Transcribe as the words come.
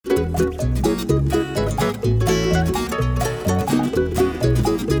Hey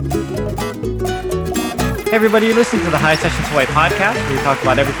everybody, you're listening to the High Sessions Hawaii podcast, where we talk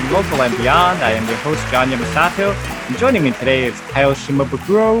about everything local and beyond. I am your host, John Yamasato, and joining me today is Kyle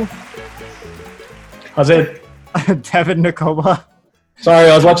Shimabukuro. How's it? Devin Nakoba. Sorry,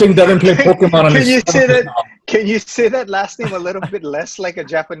 I was watching Devin play Pokemon on his Can you say that last name a little bit less like a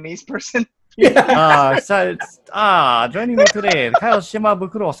Japanese person? Yeah. Joining me today, Kyle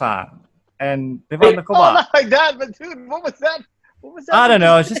Shimabukuro-san and Devin Nakoba. Oh, not like that, but dude, what was that? What was that? I don't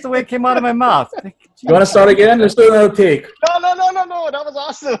know, it's just the way it came out of my mouth. You want to start again? Let's do another take. No, that was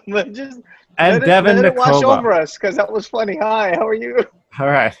awesome. Just And Devin let it wash Nakoba. over us, because that was funny. Hi, how are you? All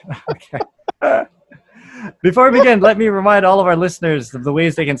right. Okay. Before we begin, let me remind all of our listeners of the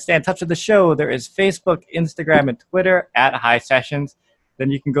ways they can stay in touch with the show. There is Facebook, Instagram, and Twitter at High Sessions. Then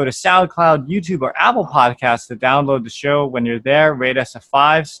you can go to SoundCloud, YouTube, or Apple Podcasts to download the show. When you're there, rate us a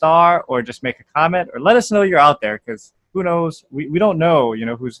 5-star or just make a comment or let us know you're out there, because who knows? We don't know,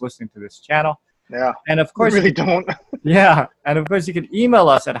 who's listening to this channel. Yeah. And of course, we really don't. Yeah. And of course, you can email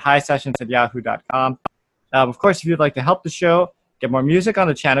us at highsessions@yahoo.com. Of course, if you'd like to help the show, get more music on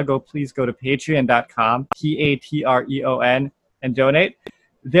the channel, please go to patreon.com, Patreon, and donate.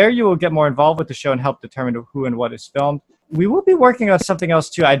 There you will get more involved with the show and help determine who and what is filmed. We will be working on something else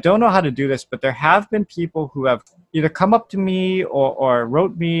too. I don't know how to do this, but there have been people who have either come up to me or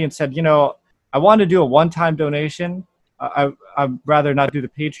wrote me and said, I want to do a one-time donation. I'd rather not do the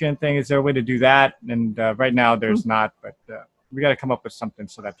Patreon thing. Is there a way to do that? And right now there's not, but we got to come up with something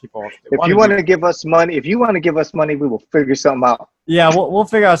so that people. If you want to give us money, we will figure something out. Yeah, we'll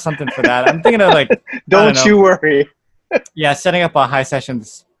figure out something for that. I'm thinking of Don't you worry. Yeah, setting up a High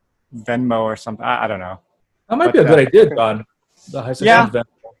Sessions Venmo or something. I don't know. That might be a good idea, Don. The High Sessions Venmo.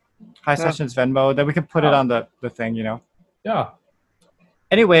 High Sessions Venmo. Then we can put it on the thing, Yeah.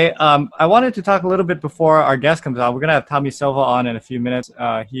 Anyway, I wanted to talk a little bit before our guest comes on. We're gonna have Tommy Silva on in a few minutes.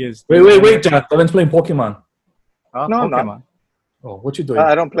 He is. Wait, John. Devin's playing Pokemon. No, Pokemon. I'm not. Oh, what you doing?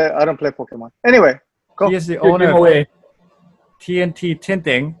 I don't play Pokemon. Anyway, go. He is the owner of TNT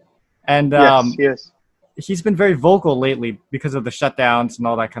Tinting, and yes. he's been very vocal lately because of the shutdowns and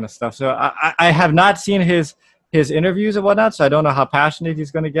all that kind of stuff. So I have not seen his interviews and whatnot, so I don't know how passionate he's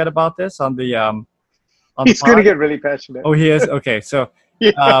going to get about this on the. He's going to get really passionate. Oh, he is? Okay, so.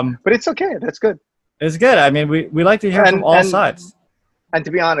 Yeah, but it's okay. That's good. It's good. I mean, we like to hear from all sides. And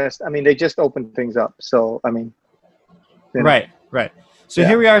to be honest, I mean, they just opened things up. So, I mean. Right. So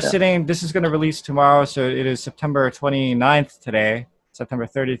here we are sitting. This is going to release tomorrow. So it is September 29th today. September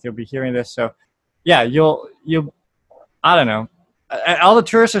 30th, you'll be hearing this. So, yeah, you'll I don't know. All the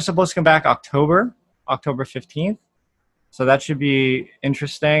tourists are supposed to come back October 15th. So that should be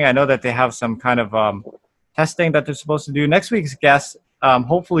interesting. I know that they have some kind of testing that they're supposed to do. Next week's guest,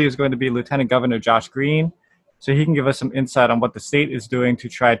 hopefully, is going to be Lieutenant Governor Josh Green. So he can give us some insight on what the state is doing to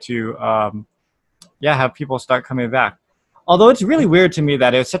try to, have people start coming back. Although it's really weird to me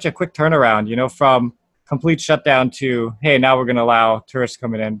that it's such a quick turnaround, from complete shutdown to, hey, now we're going to allow tourists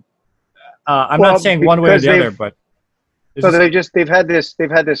coming in. I'm not saying one way or the other, but. So they've had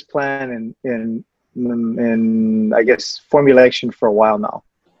this plan in I guess formulation for a while now.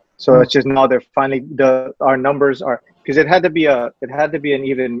 So it's just now they're finally our numbers are, because it had to be an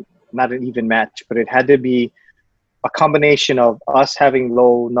even, not an even match, but it had to be a combination of us having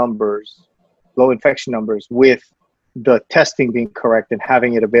low infection numbers with the testing being correct and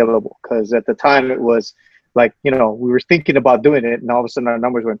having it available. Because at the time it was like, we were thinking about doing it and all of a sudden our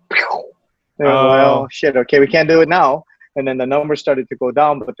numbers went, well, shit, okay, we can't do it now. And then the numbers started to go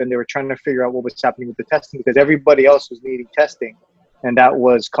down, but then they were trying to figure out what was happening with the testing because everybody else was needing testing. And that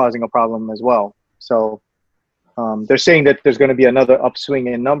was causing a problem as well. So they're saying that there's going to be another upswing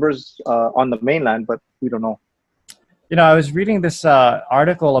in numbers on the mainland, but we don't know. I was reading this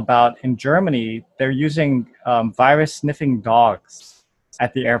article about in Germany, they're using virus-sniffing dogs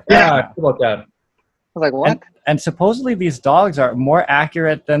at the airport. Yeah, I heard about that. I was like, what? And supposedly these dogs are more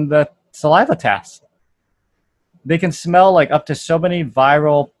accurate than the saliva test. They can smell like up to so many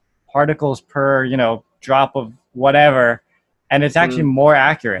viral particles per, drop of whatever. And it's actually more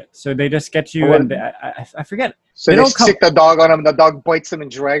accurate. So they just get you, and I forget. So they stick the dog on them, the dog bites them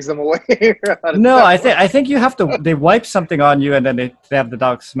and drags them away? No, I think you have to, they wipe something on you and then they have the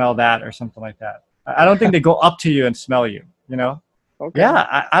dog smell that or something like that. I don't think they go up to you and smell you, Okay.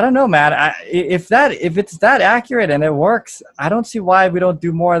 Yeah, I don't know, man. If it's that accurate and it works, I don't see why we don't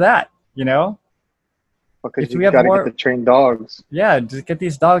do more of that, Because you got to get the trained dogs. Yeah, just get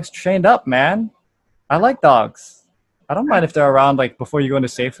these dogs trained up, man. I like dogs. I don't mind if they're around, like, before you go into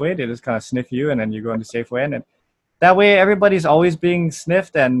Safeway. They just kind of sniff you, and then you go into Safeway. And that way, everybody's always being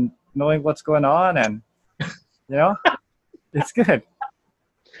sniffed, and knowing what's going on, and it's good.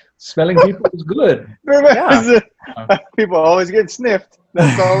 Smelling people is good. Yeah. People always get sniffed.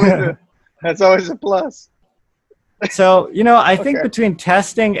 That's always a plus. So, I think between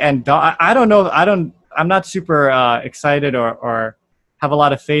testing and I don't know. I'm not super excited or have a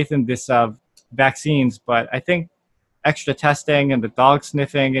lot of faith in this vaccines, but I think extra testing and the dog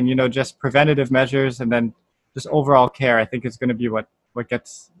sniffing and, just preventative measures and then just overall care, I think is going to be what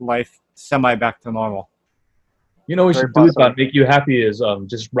gets life semi back to normal. What we should do that make you happy is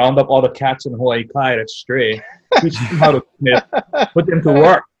just round up all the cats in Hawaii Kai that's stray, teach them how to sniff, put them to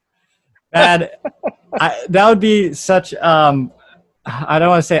work. And that would be such, I don't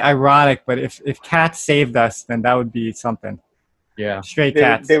want to say ironic, but if cats saved us, then that would be something. Yeah. Stray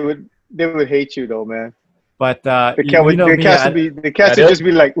cats. They would hate you though, man. But the cats would just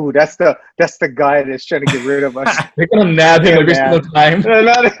be like, "Ooh, that's the guy that's trying to get rid of us." They're gonna nab him every single time. They're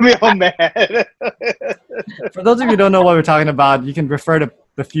not be all mad. For those of you who don't know what we're talking about, you can refer to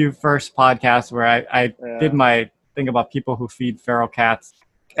the few first podcasts where I did my thing about people who feed feral cats.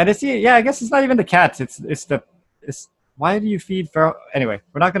 And I guess it's not even the cats. It's why do you feed feral? Anyway,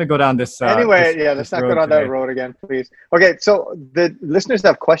 we're not going to go down this. Let's not go down that road again, please. Okay, so the listeners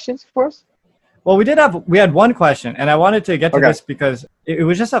have questions for us. Well, we had one question, and I wanted to get to this because it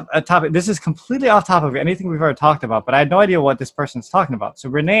was just a topic. This is completely off topic of anything we've ever talked about, but I had no idea what this person's talking about. So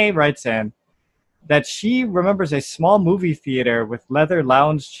Renee writes in that she remembers a small movie theater with leather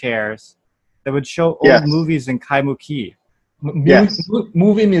lounge chairs that would show old movies in Kaimuki.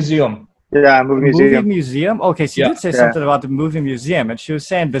 Movie museum. Yeah, movie museum. Okay, so you did say something about the movie museum, and she was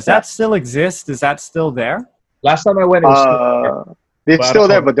saying, does that still exist? Is that still there? Last time I went, it was still there. It's still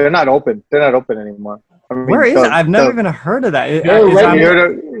there, but they're not open. They're not open anymore. I mean, where is it? I've never even heard of that.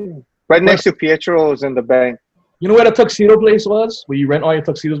 Right next to Pietro's in the bank. You know where the tuxedo place was? Where you rent all your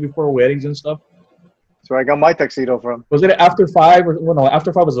tuxedos before weddings and stuff? That's where I got my tuxedo from. Was it After 5? No,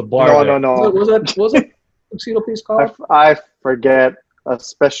 After 5 was a bar. No. Was it tuxedo place called? I forget. A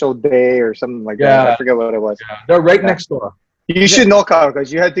special day or something like that. I forget what it was. Yeah. They're right next door. You should know, Kyle,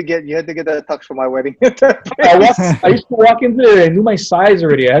 because you had to get that tux for my wedding. I used to walk in there. I knew my size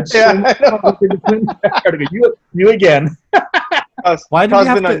already. I had you again. Why do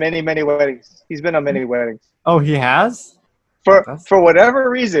you been on many weddings? He's been on many weddings. Oh, he has? For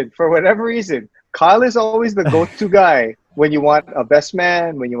whatever reason, Kyle is always the go-to guy when you want a best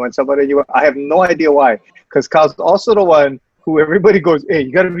man, when you want somebody you want. I have no idea why, because Kyle's also the one who everybody goes, hey,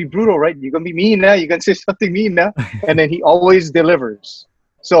 you got to be brutal, right? You're going to be mean now. You're going to say something mean now. And then he always delivers.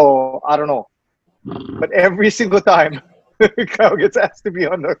 So, I don't know. But every single time, Kyle gets asked to be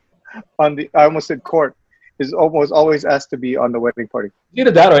on the I almost said court, is almost always asked to be on the wedding party. Either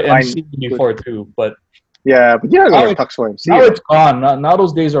that or MC before too, but... Yeah, but you're not going to tux for him. Now it's gone. Now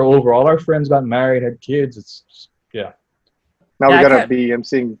those days are over. All our friends got married, had kids. Now we got to be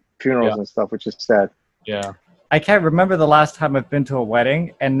emceeing funerals and stuff, which is sad. Yeah. I can't remember the last time I've been to a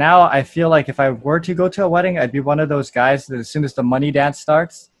wedding, and now I feel like if I were to go to a wedding, I'd be one of those guys that as soon as the money dance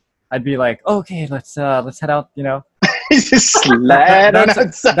starts, I'd be like, okay, let's head out, He's just sliding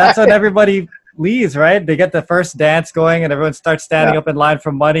outside. That's when everybody leaves, right? They get the first dance going, and everyone starts standing up in line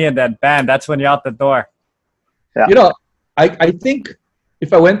for money, and then bam, that's when you're out the door. Yeah. I think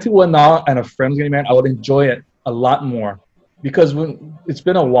if I went to one now and a friend's getting married, I would enjoy it a lot more because it's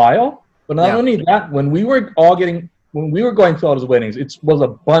been a while. But not only that, when we were going to all those weddings, it was a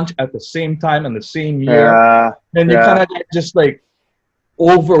bunch at the same time and the same year. And you kind of just like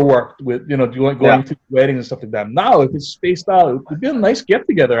overworked with, going to weddings and stuff like that. Now, if it's spaced out, it would be a nice get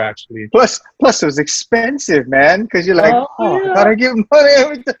together, actually. Plus it was expensive, man, because you're like, I gotta give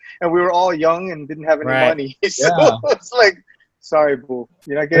money. And we were all young and didn't have any money. So it's like, sorry, boo.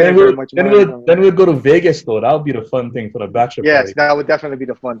 You're not getting very much money. Then we'd go to Vegas, though. That would be the fun thing for the bachelor party. Yes, that would definitely be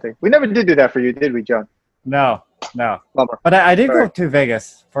the fun thing. We never did do that for you, did we, John? No. Bummer. But I did go to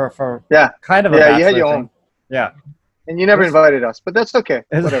Vegas for kind of a you had your own. Yeah. And you never invited us, but that's okay.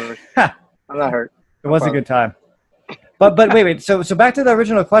 Whatever. I'm not hurt. It was a good time. But wait. So back to the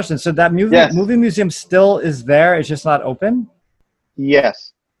original question. So that movie museum still is there. It's just not open?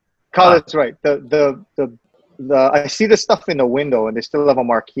 Yes. Kyle is right. I see the stuff in the window, and they still have a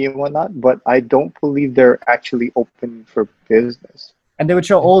marquee and whatnot, but I don't believe they're actually open for business. And they would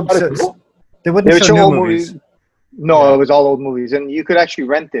show old. They wouldn't show new movies. No, it was all old movies, and you could actually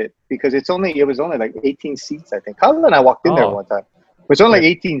rent it because it was only like 18 seats, I think. Kyle and I walked in there one time. It was only like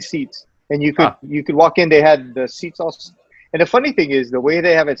 18 seats, and you could walk in. They had the seats all. And the funny thing is, the way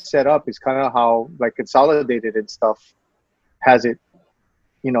they have it set up is kind of how like Consolidated and stuff has it,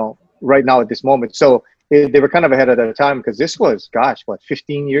 right now at this moment. So they were kind of ahead of their time because this was, gosh, what,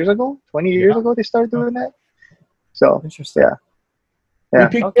 15 years ago, 20 years ago they started doing that. So interesting. Yeah.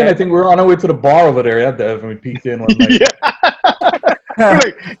 We peeked in. I think we were on our way to the bar over there, yeah, Dev, and we peeked in one night. We're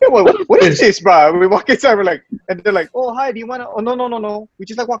like, hey, what is this, bro? We walk inside, we're like, and they're like, oh, hi, do you want to? Oh, no. We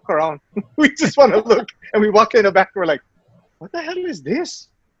just like walk around. We just want to look. And we walk in the back, and we're like, what the hell is this?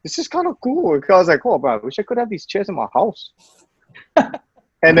 This is kind of cool. I was like, oh, bro, I wish I could have these chairs in my house.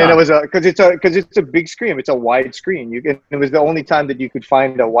 And then it was because it's a big screen. It's a wide screen. It was the only time that you could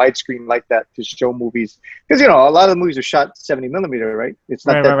find a wide screen like that to show movies. Because a lot of the movies are shot 70mm, right? It's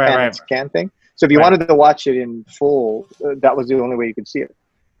not that pan and scan thing. So if you wanted to watch it in full, that was the only way you could see it.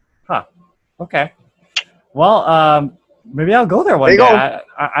 Huh. Okay. Well, maybe I'll go there one day.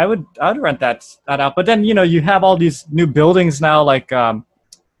 I would rent that out. But then you have all these new buildings now, like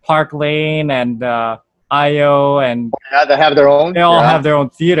Park Lane and IO, and they have their own. They all have their own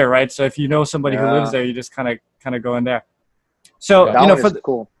theater, right? So if you know somebody who lives there, you just kind of go in there. So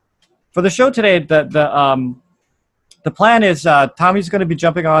for the show today, the plan is Tommy's going to be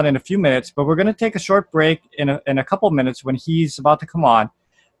jumping on in a few minutes, but we're going to take a short break in a couple minutes when he's about to come on.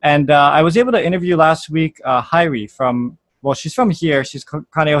 And I was able to interview last week Hairi she's from here. She's a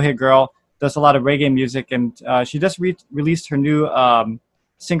Kaneohe girl, does a lot of reggae music, and she just released her new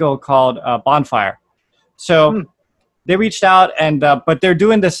single called Bonfire. So they reached out, but they're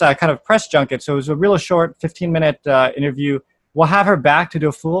doing this kind of press junket. So it was a real short 15-minute interview. We'll have her back to do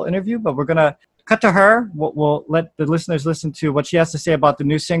a full interview, but we're going to cut to her. We'll let the listeners listen to what she has to say about the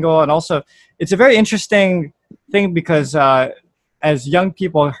new single. And also, it's a very interesting thing because as young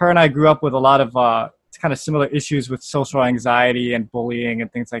people, her and I grew up with a lot of kind of similar issues with social anxiety and bullying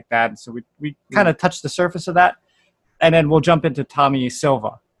and things like that. And so we kind of touched the surface of that. And then we'll jump into Tommy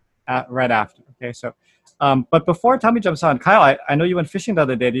Silva right after. Okay, so... but before Tommy jumps on, Kyle, I know you went fishing the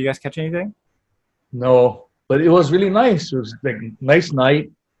other day. Did you guys catch anything? No, but it was really nice. It was like nice night,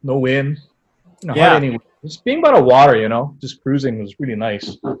 no wind, hardly any wind. Just being by the water, just cruising was really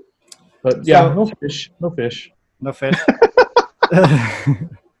nice. But no fish.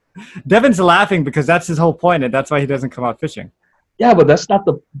 Devin's laughing because that's his whole point, and that's why he doesn't come out fishing. Yeah, but that's not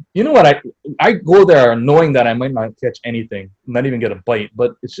I go there knowing that I might not catch anything, not even get a bite,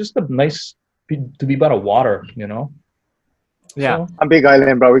 but it's just a nice to be by the water, Yeah. So, on Big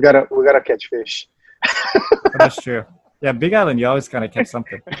Island, bro, we gotta catch fish. That's true. Yeah, Big Island, you always gotta catch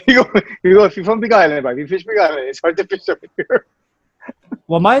something. you go, if you're from Big Island, bro, if you fish Big Island, it's hard to fish over here.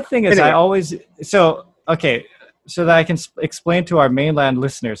 Well, my thing is so that I can explain to our mainland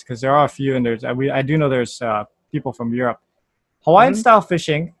listeners, because there are a few, and I do know there's people from Europe. Hawaiian style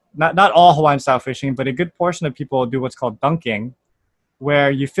fishing, not all Hawaiian style fishing, but a good portion of people do what's called dunking,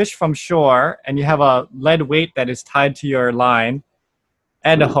 where you fish from shore and you have a lead weight that is tied to your line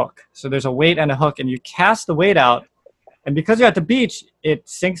and a hook. So there's a weight and a hook, and you cast the weight out, and because you're at the beach, it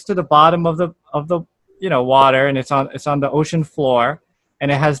sinks to the bottom of the water, and it's on the ocean floor, and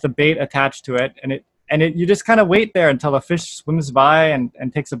it has the bait attached to it, and you just kind of wait there until a fish swims by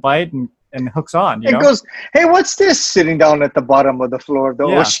and takes a bite and hooks on. It goes, hey, what's this sitting down at the bottom of the floor of the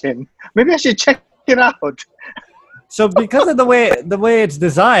ocean? Maybe I should check it out. So because of the way it's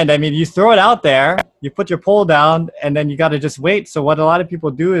designed, I mean, you throw it out there, you put your pole down, and then you got to just wait. So what a lot of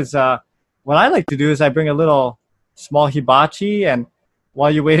people do is, what I like to do is I bring a little small hibachi, and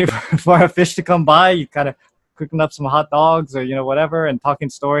while you're waiting for a fish to come by, you kind of cooking up some hot dogs or whatever, and talking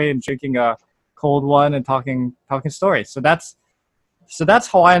story and drinking a cold one and talking stories. So that's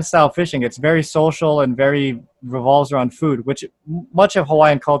Hawaiian style fishing. It's very social and very revolves around food, which much of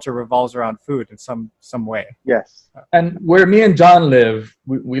Hawaiian culture revolves around food in some way. Yes. And where me and John live,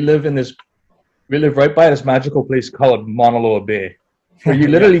 we live right by this magical place called Mauna Loa Bay, where you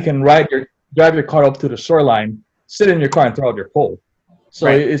literally can drive your car up to the shoreline, sit in your car and throw out your pole. So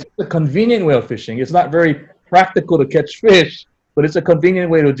it's a convenient way of fishing. It's not very practical to catch fish, but it's a convenient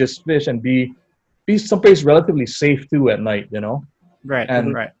way to just fish and be someplace relatively safe too at night, Right.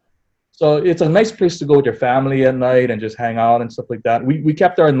 So it's a nice place to go with your family at night and just hang out and stuff like that. We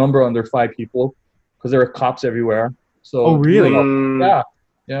kept our number under 5 people because there were cops everywhere. So oh really?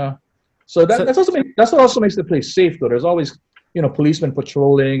 Yeah. So that also makes the place safe though. There's always policemen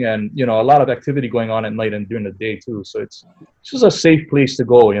patrolling and a lot of activity going on at night and during the day too. So it's just a safe place to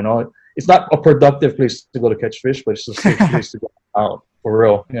go. It's not a productive place to go to catch fish, but it's a safe place to go out for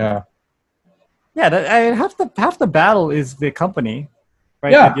real. Yeah. Yeah, half the battle is the company,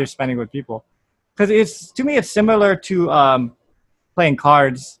 right? Yeah. That you're spending with people, because to me it's similar to playing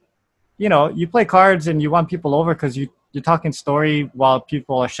cards. You play cards and you want people over because you're talking story while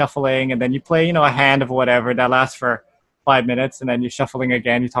people are shuffling, and then you play a hand of whatever that lasts for 5 minutes, and then you're shuffling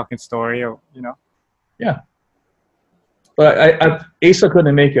again, you're talking story, or Yeah. But Asa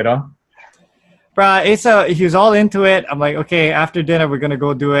couldn't make it, huh? Bruh, Asa, he was all into it. I'm like, okay, after dinner, we're going to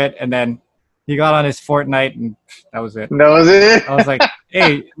go do it. And then he got on his Fortnite, and that was it. That was it. I was like,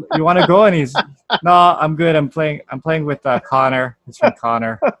 hey, you want to go? And he's, no, I'm good. I'm playing with Connor. His friend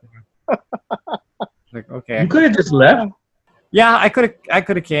Connor. Like, okay. You could have just left. Yeah, I could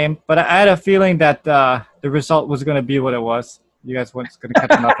have came, but I had a feeling that the result was going to be what it was. You guys weren't going to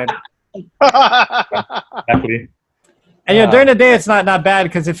catch nothing. Exactly. And during the day it's not bad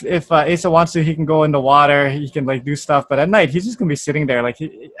because if Asa wants to, he can go in the water, he can like do stuff. But at night he's just gonna be sitting there, like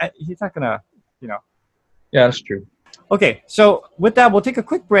he's not gonna, Yeah, that's true. Okay, so with that, we'll take a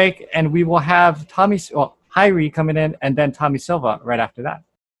quick break, and we will have Hyrie coming in, and then Tommy Silva right after that.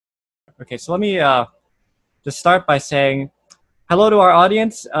 Okay, so let me just start by saying hello to our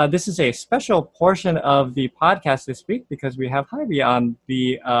audience. This is a special portion of the podcast this week because we have Hyrie on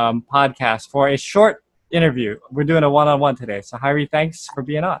the podcast for a short interview. We're doing a one-on-one today. So Hyrie, thanks for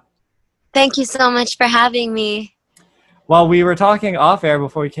being on. Thank you so much for having me. Well, we were talking off air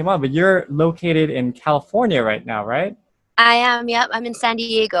before we came on, but you're located in California right now, right? I am, yep. I'm in San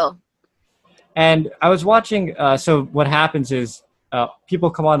Diego. And I was watching, so what happens is people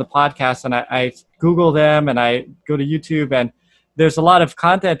come on the podcast and I Google them and I go to YouTube and there's a lot of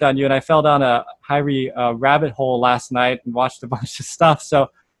content on you, and I fell down a Hyrie rabbit hole last night and watched a bunch of stuff. So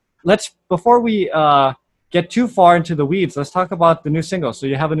before we get too far into the weeds, let's talk about the new single. So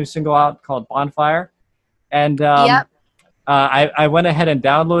you have a new single out called Bonfire. And Yep. I went ahead and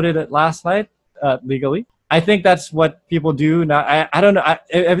downloaded it last night legally. I think that's what people do now. I don't know.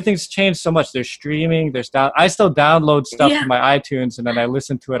 Everything's changed so much. There's streaming. I still download stuff to my iTunes, and then I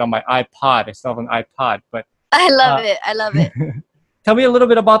listen to it on my iPod. I still have an iPod. But I love it. I love it. Tell me a little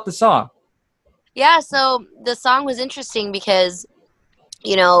bit about the song. Yeah, so the song was interesting because,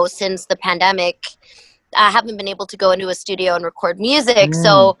 since the pandemic, I haven't been able to go into a studio and record music.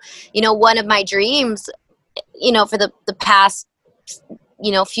 So, one of my dreams, for the past,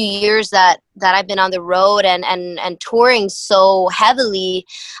 few years that I've been on the road and touring so heavily,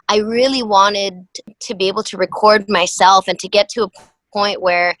 I really wanted to be able to record myself and to get to a point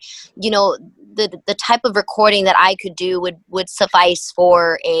where, the type of recording that I could do would suffice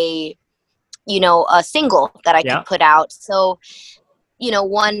for a single that I could put out. So,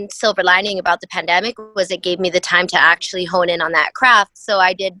 one silver lining about the pandemic was it gave me the time to actually hone in on that craft. So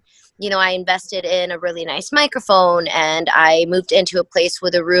I did, I invested in a really nice microphone, and I moved into a place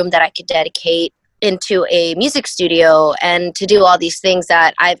with a room that I could dedicate into a music studio and to do all these things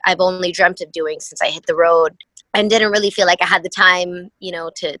that I've only dreamt of doing since I hit the road, and didn't really feel like I had the time,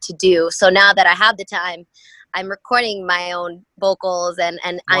 to do. So now that I have the time, I'm recording my own vocals and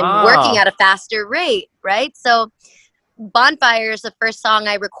I'm working at a faster rate, right? So Bonfire is the first song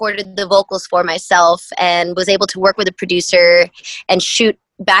I recorded the vocals for myself and was able to work with a producer and shoot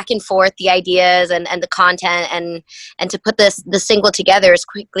back and forth the ideas and the content and to put the single together as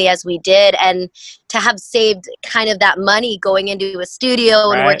quickly as we did, and to have saved kind of that money going into a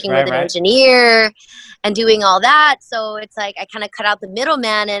studio and working with an engineer and doing all that. So it's like I kind of cut out the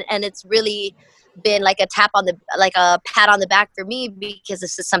middleman, and it's really been like a pat on the back for me because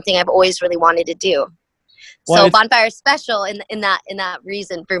this is something I've always really wanted to do. Well, so Bonfire is special in that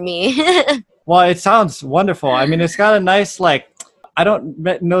reason for me. Well, it sounds wonderful. I mean, it's got a nice, I don't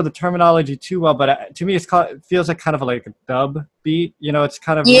know the terminology too well, but to me, it feels like kind of like a dub beat. It's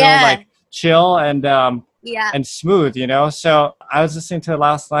kind of real, chill and smooth. So I was listening to it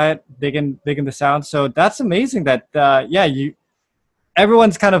last night, digging the sound. So that's amazing that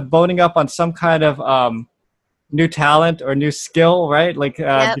everyone's kind of boning up on some kind of new talent or new skill, right?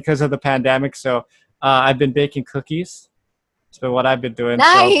 Because of the pandemic. So I've been baking cookies. So what I've been doing.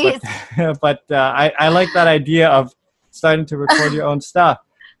 Nice. So, but I like that idea of starting to record your own stuff.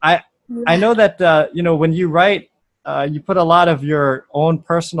 I know that when you write, you put a lot of your own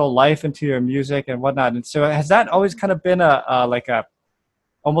personal life into your music and whatnot. And so has that always kind of been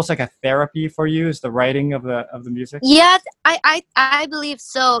almost like a therapy for you, is the writing of the music? Yeah, I believe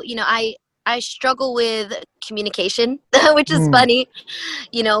so. I struggle with communication, which is funny,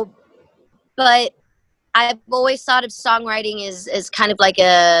 but I've always thought of songwriting as kind of like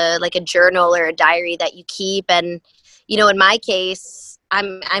a journal or a diary that you keep. And, in my case,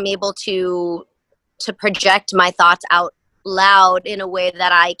 I'm able to project my thoughts out loud in a way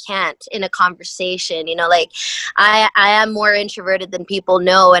that I can't in a conversation. I am more introverted than people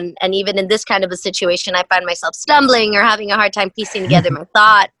know. And even in this kind of a situation, I find myself stumbling or having a hard time piecing together my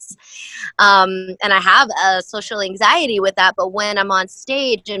thoughts. And I have a social anxiety with that. But when I'm on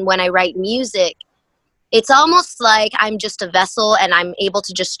stage and when I write music, it's almost like I'm just a vessel, and I'm able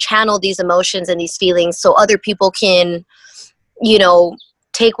to just channel these emotions and these feelings so other people can, you know,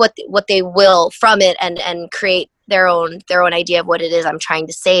 take what they will from it and create their own idea of what it is I'm trying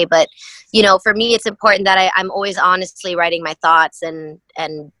to say. But, you know, for me, it's important that I'm always honestly writing my thoughts and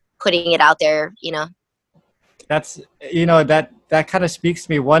putting it out there, you know. That's, you know, that kind of speaks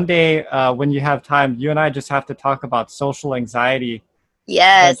to me. One day when you have time, you and I just have to talk about social anxiety.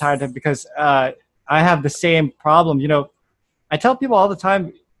 Yes. The entire time, because I have the same problem. You know, I tell people all the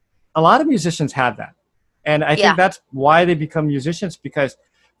time, a lot of musicians have that. And I think that's why they become musicians, because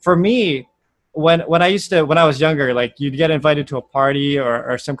for me, when I was younger, like you'd get invited to a party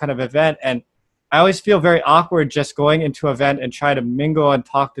or some kind of event, and I always feel very awkward just going into an event and try to mingle and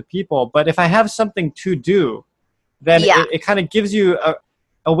talk to people. But if I have something to do, then it kind of gives you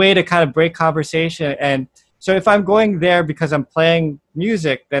a way to kind of break conversation. And so if I'm going there because I'm playing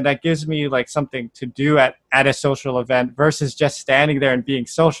music, then that gives me like something to do at a social event versus just standing there and being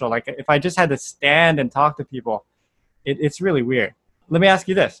social. Like if I just had to stand and talk to people, it's really weird. Let me ask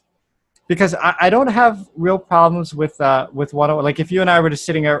you this, because I don't have real problems with one. Like if you and I were just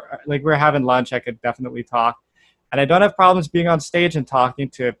sitting like we're having lunch, I could definitely talk. And I don't have problems being on stage and talking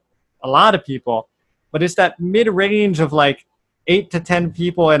to a lot of people, but it's that mid-range of like 8 to 10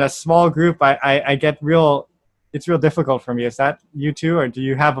 people in a small group. I get it's real difficult for me. Is that you too, or do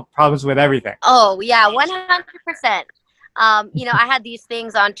you have problems with everything? Oh yeah, 100%. You know, I had these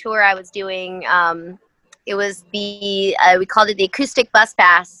things on tour I was doing. It was we called it the acoustic bus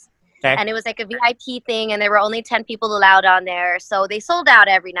pass. Okay. And it was like a VIP thing, and there were only 10 people allowed on there. So they sold out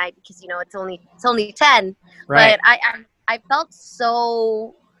every night because, you know, it's only 10. Right. But I felt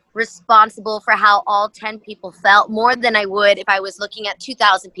so responsible for how all 10 people felt, more than I would if I was looking at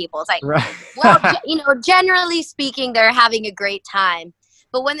 2,000 people. It's like, well, you know, generally speaking, they're having a great time.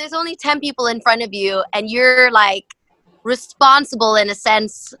 But when there's only 10 people in front of you and you're like responsible in a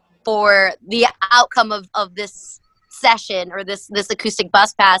sense for the outcome of this session or this acoustic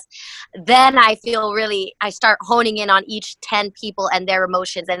bus pass, then I start honing in on each 10 people and their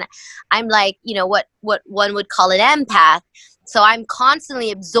emotions. And I'm like, you know, what one would call an empath. So I'm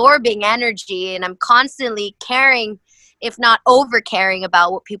constantly absorbing energy, and I'm constantly caring, if not over caring,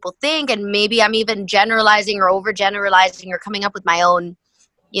 about what people think. And maybe I'm even generalizing or overgeneralizing or coming up with my own,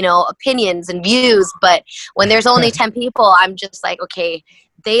 you know, opinions and views. But when there's only 10 people, I'm just like, okay,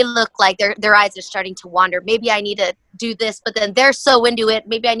 they look like their eyes are starting to wander. Maybe I need to do this, but then they're so into it.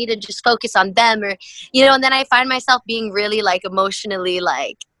 Maybe I need to just focus on them, or, you know, and then I find myself being really like emotionally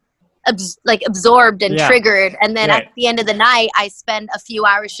absorbed and triggered. And then at the end of the night, I spend a few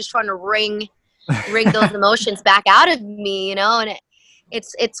hours just trying to wring those emotions back out of me, you know. And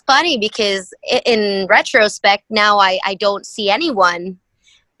it's funny because in retrospect now I don't see anyone.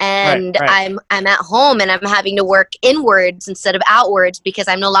 And I'm at home, and I'm having to work inwards instead of outwards because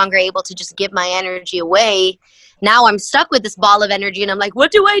I'm no longer able to just give my energy away. Now I'm stuck with this ball of energy, and I'm like, what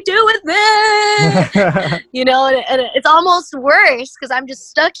do I do with this? You know, and it's almost worse because I'm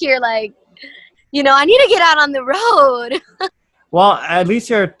just stuck here like, you know, I need to get out on the road. Well, at least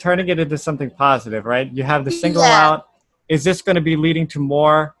you're turning it into something positive, right? You have the single out. Is this going to be leading to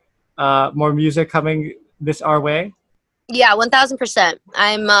more music coming our way? Yeah, 1,000%.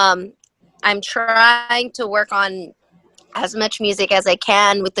 I'm trying to work on as much music as I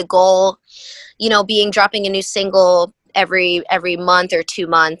can with the goal, you know, dropping a new single every month or 2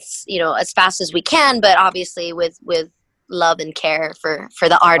 months, you know, as fast as we can, but obviously with love and care for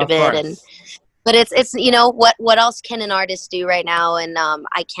the art of it. But it's you know, what else can an artist do right now? And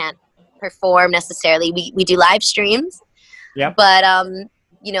I can't perform necessarily. We do live streams. Yeah. But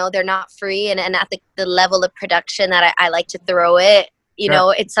you know, they're not free, and at the level of production that I like to throw it, you know,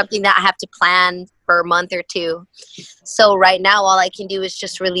 it's something that I have to plan for a month or two. So right now, all I can do is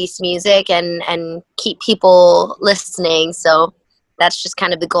just release music and keep people listening. So that's just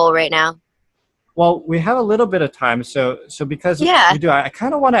kind of the goal right now. Well, we have a little bit of time, so because we do, I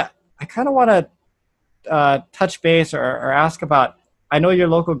kind of want to touch base or ask about. I know you're a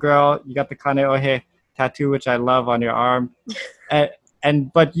local girl. You got the Kaneohe tattoo, which I love, on your arm.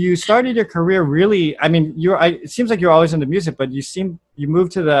 But you started your career really, I mean, it seems like you're always into music, but you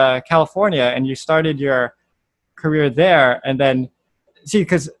moved to California and you started your career there. And then,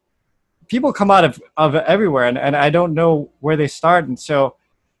 because people come out of everywhere, and I don't know where they start. And so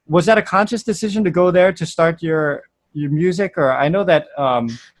was that a conscious decision to go there to start your music? Or I know that...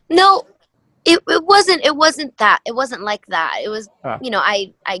 No, it wasn't that. It wasn't like that. It was, you know,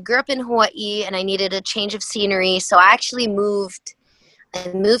 I grew up in Hawaii and I needed a change of scenery. So I actually moved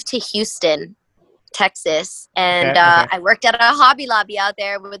to Houston, Texas, and Okay, okay. I worked at a Hobby Lobby out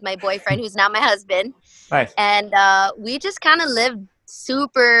there with my boyfriend, who's now my husband. Nice. And we just kind of lived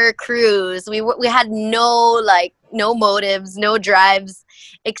super cruise. We had no motives, no drives,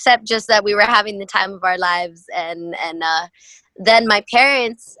 except just that we were having the time of our lives. And then my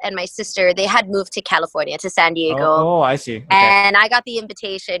parents and my sister, they had moved to California, to San Diego. Oh, I see. Okay. And I got the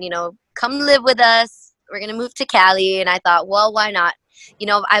invitation, come live with us. We're going to move to Cali. And I thought, well, why not?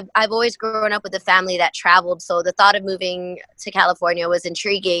 I've always grown up with a family that traveled. So the thought of moving to California was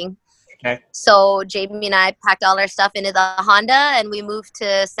intriguing. Okay. So Jamie and I packed all our stuff into the Honda and we moved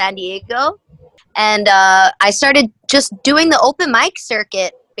to San Diego. And I started just doing the open mic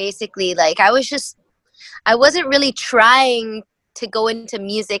circuit, basically. Like I wasn't really trying to go into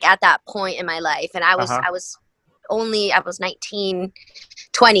music at that point in my life. And I was 19,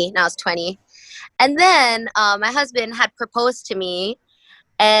 20. Now I was 20. And then my husband had proposed to me,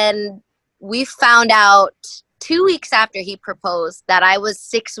 and we found out 2 weeks after he proposed that I was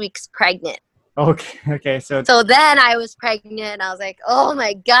 6 weeks pregnant. Okay. So then I was pregnant, and I was like, oh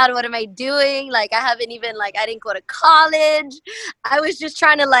my God, what am I doing? Like, I didn't go to college. I was just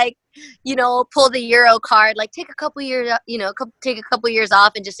trying to pull the Euro card, like take a couple years, take a couple years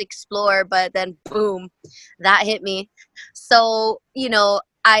off and just explore. But then boom, that hit me. So,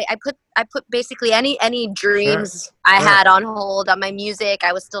 I put basically any dreams I had on hold on my music.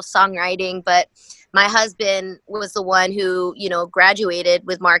 I was still songwriting, but my husband was the one who, graduated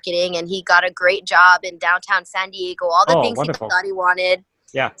with marketing, and he got a great job in downtown San Diego. All the things wonderful. he thought he wanted.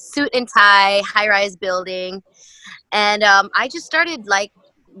 Yeah. Suit and tie, high-rise building. And I just started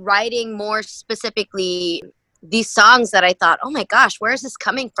writing more specifically these songs that I thought, oh my gosh, where is this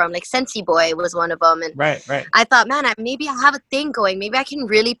coming from? Like Sensi Boy was one of them. And right. I thought, man, maybe I have a thing going. Maybe I can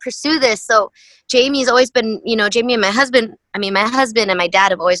really pursue this. So Jamie's always been, Jamie and my husband and my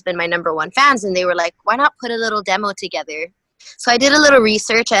dad have always been my number one fans. And they were like, why not put a little demo together? So I did a little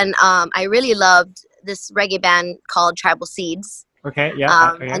research, and I really loved this reggae band called Tribal Seeds. Okay,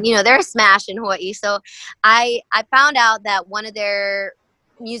 yeah. And, they're a smash in Hawaii. So I found out that one of their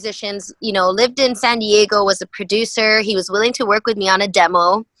musicians, lived in San Diego, was a producer. He was willing to work with me on a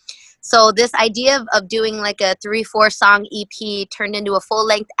demo. So this idea of doing like a 3-4 song EP turned into a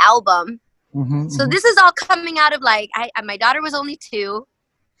full-length album. Mm-hmm, so this is all coming out of my daughter was only 2,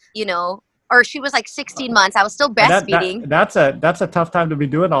 or she was 16 months. I was still breastfeeding. That's a tough time to be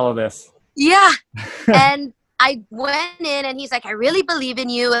doing all of this. Yeah. And I went in, and he's like, I really believe in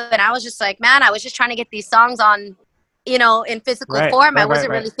you. And I was just like, man, I was just trying to get these songs on, in physical form. I wasn't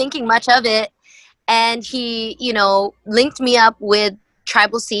really thinking much of it. And he, linked me up with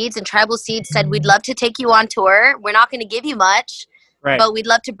Tribal Seeds, and Tribal Seeds said, we'd love to take you on tour. We're not going to give you much, but we'd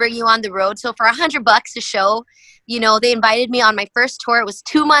love to bring you on the road. So for $100 a show, they invited me on my first tour. It was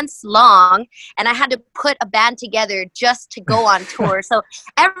 2 months long, and I had to put a band together just to go on tour. So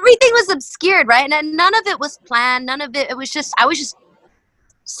everything was obscured, right? And none of it was planned. None of it. I was just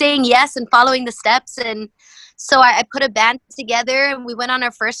saying yes and following the steps. And so I put a band together, and we went on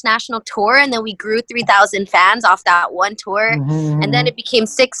our first national tour, and then we grew 3,000 fans off that one tour. Mm-hmm. And then it became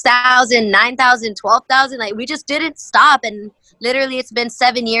 6,000, 9,000, 12,000. We just didn't stop. And literally it's been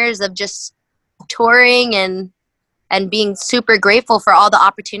 7 years of just touring and being super grateful for all the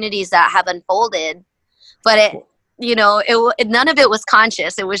opportunities that have unfolded. But none of it was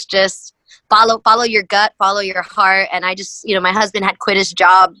conscious. It was just follow your gut, follow your heart. And I just, my husband had quit his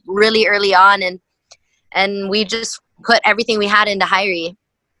job really early on, and we just put everything we had into Hyrie.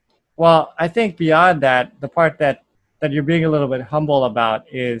 Well, I think beyond that, the part that you're being a little bit humble about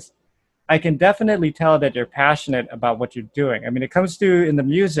is I can definitely tell that you're passionate about what you're doing. I mean, it comes through in the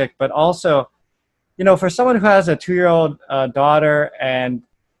music, but also, for someone who has a 2-year-old daughter and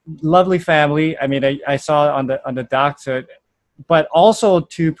lovely family, I mean, I saw on the doc, but also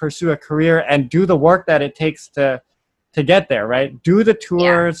to pursue a career and do the work that it takes to get there, right? Do the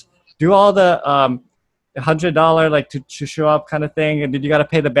tours, do all the $100 to show up kind of thing, and then you got to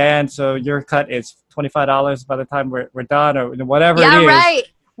pay the band, so your cut is $25 by the time we're done, or whatever it is. Yeah, right.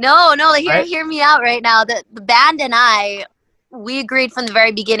 No, right? Hear me out right now. The band and I, we agreed from the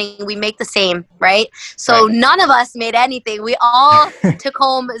very beginning we make the same, right? So none of us made anything. We all took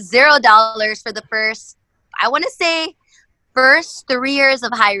home $0 for the first 3 years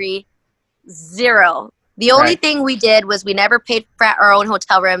of Hyrie. 0. The only thing we did was we never paid for our own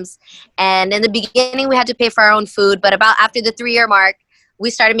hotel rooms. And in the beginning, we had to pay for our own food. But about after the 3-year mark, we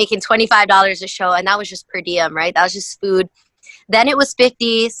started making $25 a show. And that was just per diem, right? That was just food. Then it was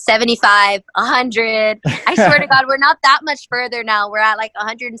 50, 75, 100. I swear to God, we're not that much further now. We're at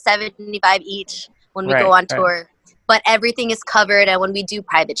 175 each when we go on tour. but everything is covered. And when we do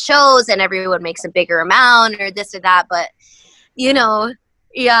private shows and everyone makes a bigger amount or this or that, but you know,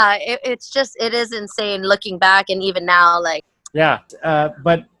 yeah, it is insane looking back. And even now, like, yeah.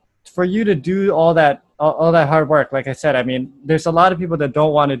 But for you to do all that hard work, like I said, I mean, there's a lot of people that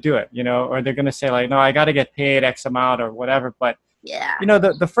don't want to do it, you know, or they're going to say like, no, I got to get paid X amount or whatever. But yeah, you know,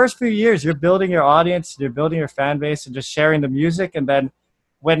 the first few years, you're building your audience, you're building your fan base, and just sharing the music. And then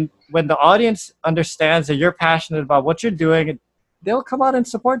when the audience understands that you're passionate about what you're doing, they'll come out and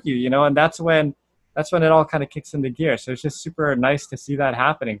support you, you know, and that's when it all kind of kicks into gear. So it's just super nice to see that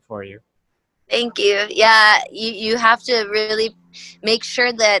happening for you. Thank you. Yeah, you have to really make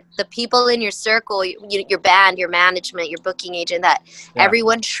sure that the people in your circle, your band, your management, your booking agent, that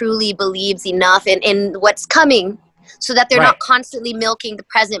everyone truly believes enough in what's coming, so that they're not constantly milking the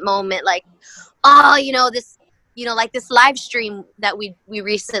present moment. Like, oh, you know, this, you know, like this live stream that we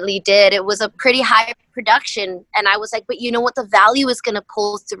recently did, it was a pretty high production. And I was like, but you know what, the value is going to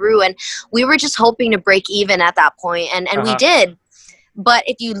pull through. And we were just hoping to break even at that point. And we did. But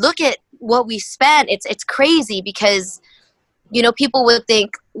if you look at what we spent, it's crazy, because, you know, people would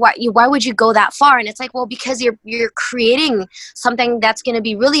think, why would you go that far? And it's like, well, because you're creating something that's going to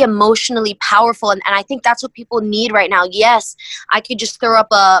be really emotionally powerful. And I think that's what people need right now. Yes, I could just throw up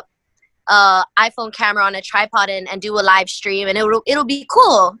a iPhone camera on a tripod and do a live stream, and it'll be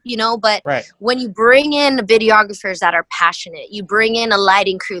cool, you know. But when you bring in videographers that are passionate, you bring in a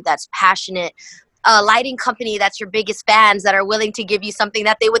lighting crew that's passionate, a lighting company that's your biggest fans that are willing to give you something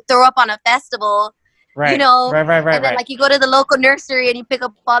that they would throw up on a festival, you know, and then like you go to the local nursery and you pick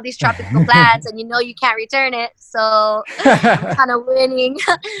up all these tropical plants and you know you can't return it, so kind of winning.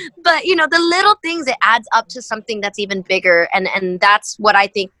 But you know, the little things, it adds up to something that's even bigger, and that's what I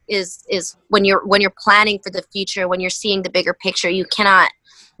think is when you're planning for the future, when you're seeing the bigger picture, you cannot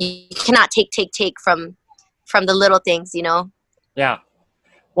take from the little things, you know. Yeah.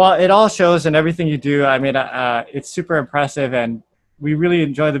 Well, it all shows in everything you do. I mean, it's super impressive, and we really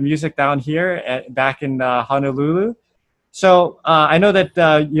enjoy the music down here back in Honolulu. So I know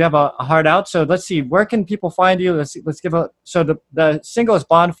that you have a heart out. So let's see, where can people find you? Let's give a. So the single is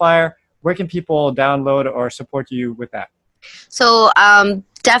Bonfire. Where can people download or support you with that? So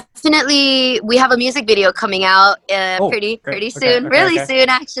definitely, we have a music video coming out pretty soon, really soon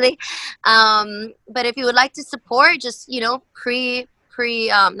actually. But if you would like to support, just, you know,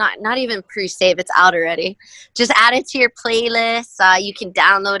 not even pre-save, it's out already. Just add it to your playlist. You can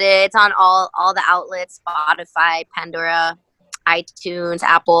download it. It's on all the outlets: Spotify, Pandora, iTunes,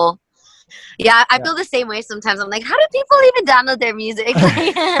 Apple. Yeah, I feel the same way sometimes. I'm like, how do people even download their music?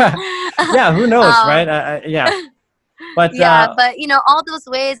 Yeah, who knows, right? Yeah. But but you know, all those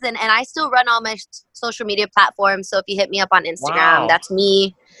ways, and I still run all my social media platforms. So if you hit me up on Instagram, that's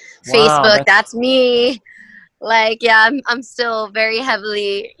me. Facebook, that's me. Like, yeah, I'm still very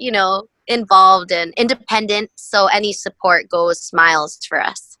heavily, you know, involved and independent. So any support goes miles for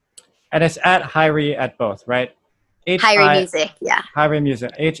us. And it's at Hirie at both, right? Hirie Music, yeah. Hirie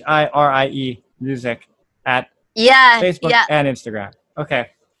Music, HIRIE Music at Facebook and Instagram. Okay.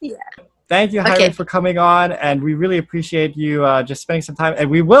 Yeah. Thank you, Hirie, for coming on, and we really appreciate you just spending some time. And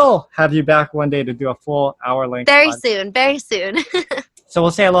we will have you back one day to do a full hour-length podcast. Very soon. So we'll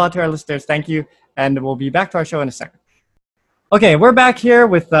say aloha to our listeners. Thank you, and we'll be back to our show in a second. Okay, we're back here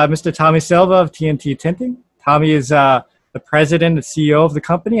with Mr. Tommy Silva of TNT Tinting. Tommy is the president and CEO of the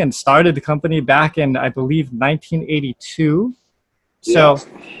company, and started the company back in, I believe, 1982. So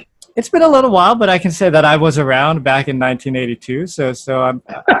it's been a little while, but I can say that I was around back in 1982. So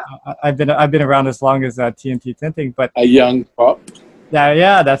I've been around as long as TNT Tinting. But a young pup.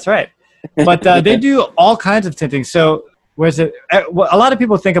 Yeah, that's right. But they do all kinds of tinting. So whereas a lot of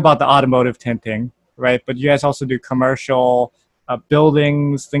people think about the automotive tinting, right? But you guys also do commercial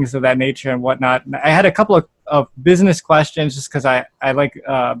buildings, things of that nature and whatnot. And I had a couple of business questions just because I like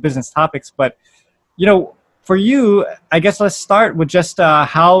business topics. But, you know, for you, I guess let's start with just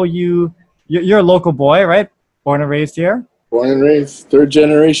how you're a local boy, right? Born and raised here? Born and raised. Third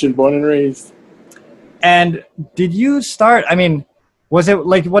generation, born and raised. And did you start, I mean, was it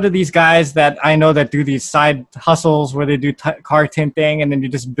like one of these guys that I know that do these side hustles where they do car tinting and then you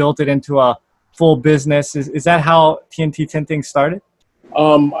just built it into a full business? Is that how TNT Tinting started?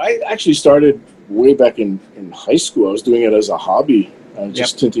 I actually started way back in high school. I was doing it as a hobby,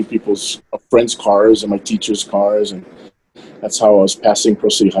 just tinting people's friends' cars and my teacher's cars. And that's how I was passing Pro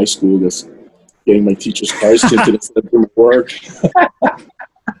City High School, just getting my teacher's cars tinted instead of doing work.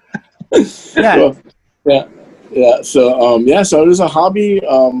 So it was a hobby.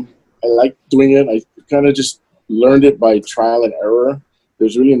 I liked doing it. I kind of just learned it by trial and error.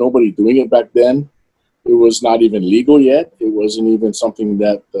 There's really nobody doing it back then. it was not even legal yet. It wasn't even something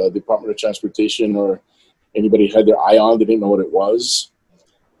that the Department of Transportation or anybody had their eye on. They didn't know what it was.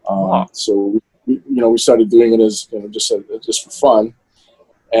 So we started doing it as just for fun.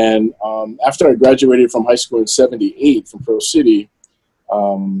 And after I graduated from high school in '78 from Pearl City,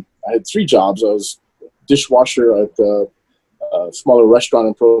 I had 3 jobs. I was dishwasher at a smaller restaurant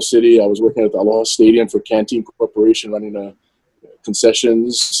in Pearl City. I was working at the Aloha Stadium for Canteen Corporation, running the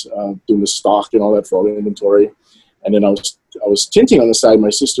concessions, doing the stock and all that for all the inventory. And then I was tinting on the side. My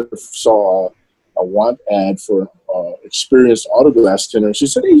sister saw a want ad for experienced autoglass tinter. She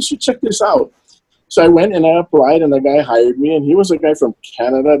said, "Hey, you should check this out." So I went and I applied, and the guy hired me. And he was a guy from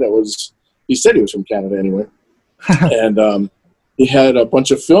Canada he said he was from Canada anyway. And he had a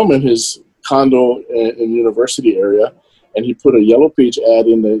bunch of film in his condo in university area. And he put a Yellow Page ad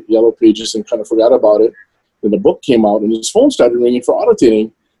in the Yellow Pages and kind of forgot about it. Then the book came out, and his phone started ringing for auto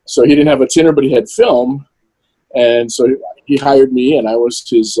tinting. So he didn't have a tinter, but he had film. And so he hired me, and I was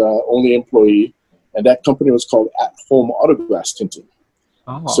his only employee. And that company was called At Home Autoglass Tinting.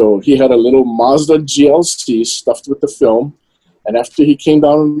 Oh. So he had a little Mazda GLC stuffed with the film. And after he came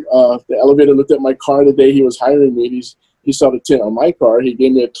down the elevator, looked at my car the day he was hiring me, he saw the tint on my car. He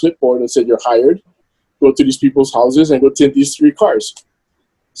gave me a clipboard and said, "You're hired. Go to these people's houses and go tint these 3 cars."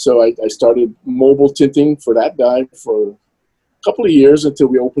 So I started mobile tinting for that guy for a couple of years until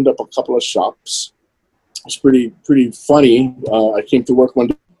we opened up a couple of shops. It was pretty funny. I came to work one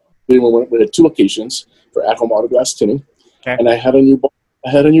day when we had 2 locations for At Home Autoglass Tinting. Okay. And I had a new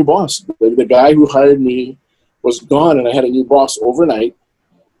boss. The guy who hired me was gone, and I had a new boss overnight.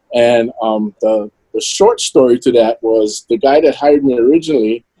 And the short story to that was the guy that hired me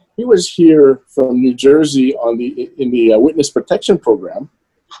originally, he was here from New Jersey in the witness protection program.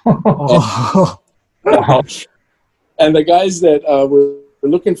 And the guys that were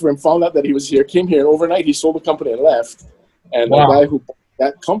looking for him found out that he was here, came here, and overnight he sold the company and left. And the guy who bought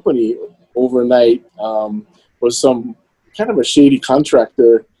that company overnight was some kind of a shady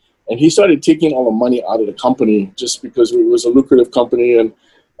contractor, and he started taking all the money out of the company just because it was a lucrative company,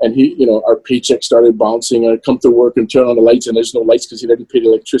 and he, our paycheck started bouncing. I'd come to work and turn on the lights, and there's no lights because he didn't pay the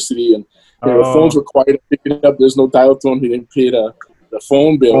electricity, and the phones were quiet. Picking it up, there's no dial tone. He didn't pay the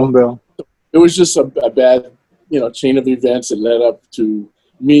phone bill. It was just a bad, chain of events that led up to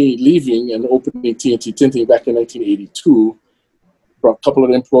me leaving and opening TNT Tinting back in 1982. Brought a couple of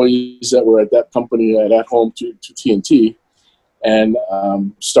employees that were at that company at home to TNT, and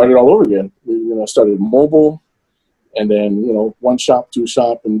started all over again. We started mobile, and then 1 shop, 2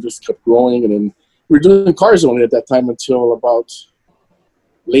 shop, and just kept growing. And then we were doing cars only at that time until about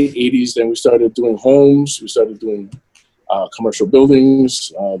late 80s. Then we started doing homes. We started doing commercial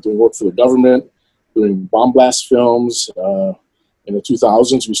buildings, doing work for the government, doing bomb blast films. In the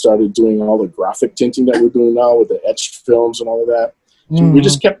 2000s, we started doing all the graphic tinting that we're doing now with the etched films and all of that. So we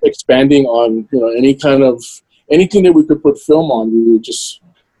just kept expanding on, anything that we could put film on. We were just,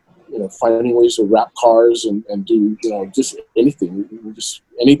 finding ways to wrap cars and do, just anything.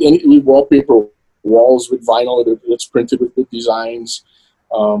 We wallpaper walls with vinyl that's printed with designs.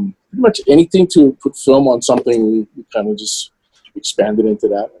 Pretty much anything to put film on something, we kind of just expanded into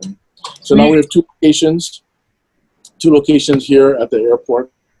that. And so now we have 2 locations here at the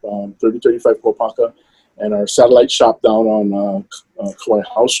airport, 3035 Kopaka, and our satellite shop down on Kauai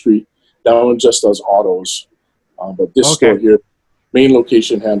House Street. That one just does autos. But this store here, main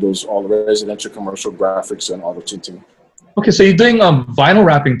location, handles all the residential, commercial, graphics, and auto tinting. Okay, so you're doing vinyl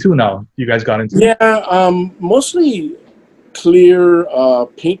wrapping too now. You guys got into mostly clear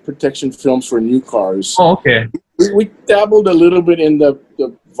paint protection films for new cars. Oh, okay. We dabbled a little bit in the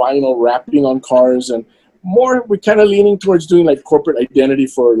vinyl wrapping on cars, and more we're kind of leaning towards doing like corporate identity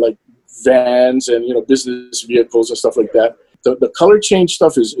for like vans and business vehicles and stuff like that. The color change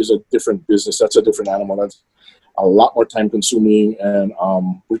stuff is a different business. That's a different animal. That's a lot more time consuming, and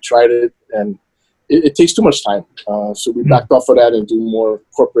we tried it, and it takes too much time. So we backed off of that and do more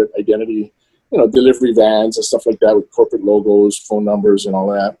corporate identity, delivery vans and stuff like that with corporate logos, phone numbers, and all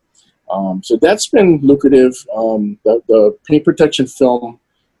that. So that's been lucrative. The paint protection film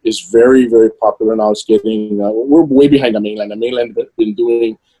is very, very popular now. It's getting, we're way behind the mainland. The mainland has been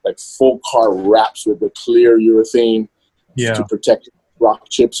doing like full car wraps with the clear urethane to protect rock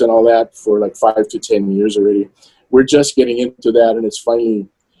chips and all that for like 5 to 10 years already. We're just getting into that, and it's finally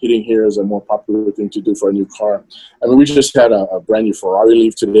hitting here as a more popular thing to do for a new car. I mean, we just had a brand new Ferrari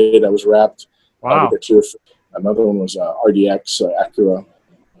leave today that was wrapped. Wow. Another one was RDX Acura.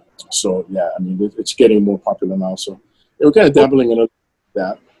 So yeah, I mean, it's getting more popular now. So we're kind of dabbling in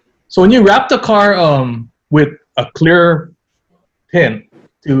that. So when you wrap the car with a clear tint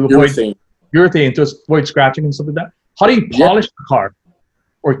to avoid urethane to avoid scratching and stuff like that. How do you polish the car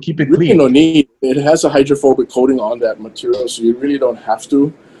or keep it really clean? No need. It has a hydrophobic coating on that material, so you really don't have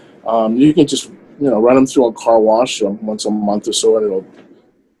to. You can just run them through a car wash once a month or so, and it'll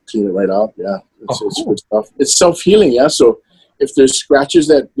clean it right out. Yeah, it's good stuff. It's self-healing. Yeah, so if there's scratches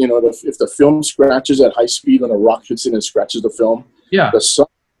that if the film scratches at high speed when a rock hits it and scratches the film, the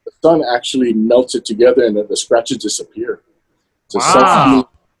sun actually melts it together and the scratches disappear. It's a self-healing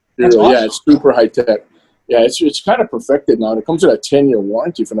material. Awesome. Yeah, it's super high tech. Yeah, it's kind of perfected now. It comes with a 10-year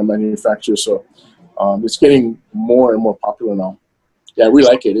warranty from the manufacturer, so it's getting more and more popular now. Yeah, we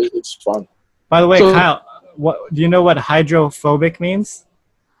like it. It's fun. By the way, Kyle, do you know what hydrophobic means?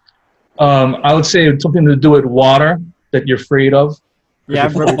 I would say it's something to do with water that you're afraid of. Yeah,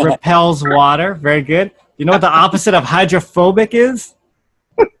 repels water. Very good. You know what the opposite of hydrophobic is?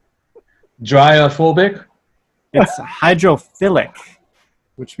 Dryophobic? It's hydrophilic,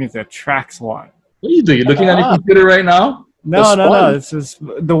 which means it attracts water. What are you doing? You looking at your computer right now? No. This is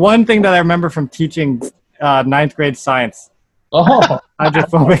the one thing that I remember from teaching 9th grade science. Oh.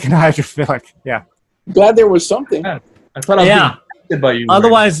 Hydrophobic and hydrophilic. Yeah. Glad there was something. Yeah. I thought I was being affected by you.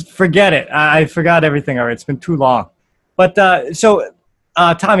 Otherwise, forget it. I forgot everything already. It's been too long. But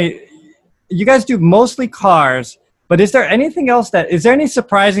Tommy, you guys do mostly cars, but is there anything else is there any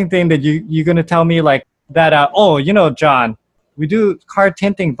surprising thing that you're going to tell me like that, John, we do car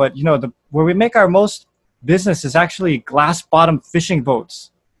tinting, but where we make our most business is actually glass bottom fishing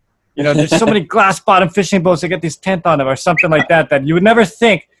boats. There's so many glass bottom fishing boats that get this tint on them or something like that you would never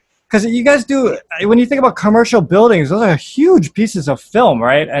think. Because you guys do, when you think about commercial buildings, those are huge pieces of film,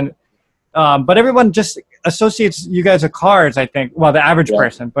 right? And but everyone just associates you guys with cars, I think. Well, the average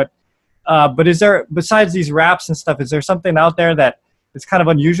person. But is there, besides these wraps and stuff, is there something out there that is kind of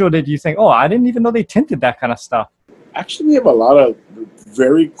unusual that you think, oh, I didn't even know they tinted that kind of stuff? Actually, we have a lot of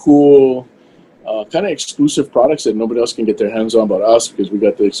very cool kind of exclusive products that nobody else can get their hands on but us, because we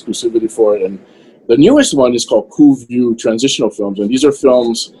got the exclusivity for it. And the newest one is called Cool View Transitional Films. And these are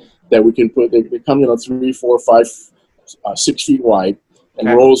films that we can put, they come, 3, 4, 5, 6 feet wide and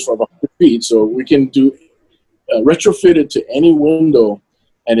rolls for about 100 feet. So we can do retrofit it to any window,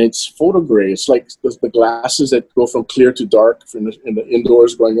 and it's photo gray. It's like the glasses that go from clear to dark in the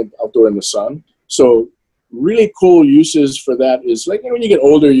indoors going outdoor in the sun. So really cool uses for that is like, when you get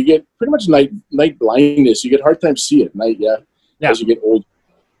older, you get pretty much night blindness. You get a hard time see at night, as you get older.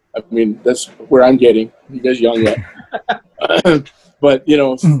 I mean, that's where I'm getting. You guys young yet. But,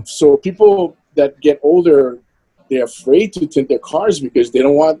 so people that get older, they're afraid to tint their cars because they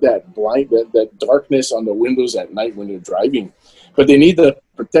don't want that darkness on the windows at night when they're driving. But they need the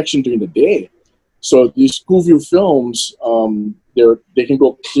protection during the day. So these Cool View films, they can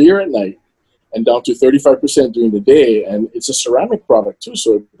go clear at night and down to 35% during the day. And it's a ceramic product too.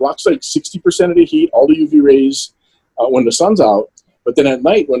 So it blocks like 60% of the heat, all the UV rays when the sun's out. But then at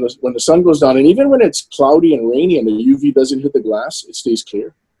night, when the sun goes down, and even when it's cloudy and rainy and the UV doesn't hit the glass, it stays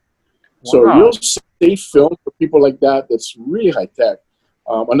clear. Wow. So real safe film for people like that, that's really high tech.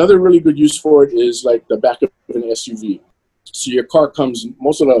 Another really good use for it is like the back of an SUV. So your car comes,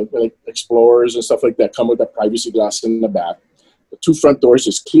 most of the Explorers and stuff like that come with a privacy glass in the back. The 2 front doors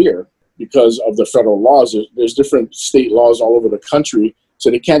is clear because of the federal laws. There's different state laws all over the country,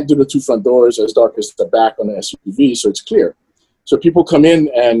 so they can't do the 2 front doors as dark as the back on the SUV, so it's clear. So people come in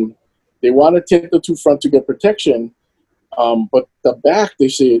and they want to tint the 2 front to get protection, but the back, they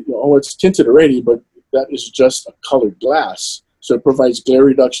say, it's tinted already, but that is just a colored glass. So it provides glare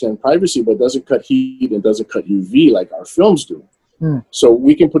reduction and privacy, but doesn't cut heat and doesn't cut UV like our films do. So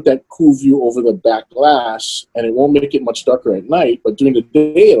we can put that Cool View over the back glass, and it won't make it much darker at night, but during the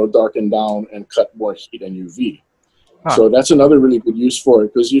day, it'll darken down and cut more heat and UV. So that's another really good use for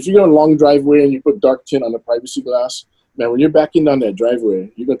it, because if you go a long driveway and you put dark tint on the privacy glass, man, when you're backing down that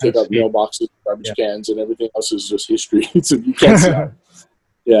driveway, you're going to take out mailboxes, garbage cans, and everything else is just history. So you can't see it.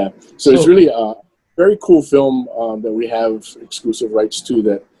 Yeah. So it's really a very cool film that we have exclusive rights to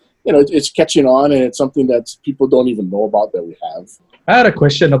that, it's catching on, and it's something that people don't even know about that we have. I had a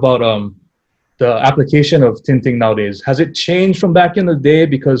question about the application of tinting nowadays. Has it changed from back in the day?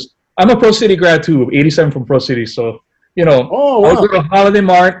 Because I'm a Pro City grad too, 87 from Pro City. So, I was going to Holiday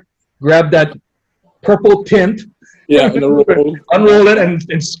Mart, grab that purple tint, unroll it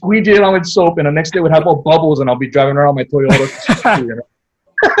and squeegee it on with soap, and the next day it would have all bubbles, and I'll be driving around my Toyota.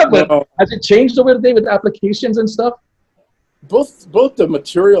 But has it changed over the day with applications and stuff? Both the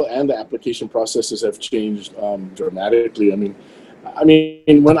material and the application processes have changed dramatically. I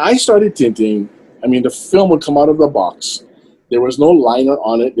mean, when I started tinting, the film would come out of the box. There was no liner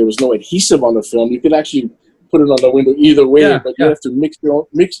on it. There was no adhesive on the film. You could actually put it on the window either way, but you have to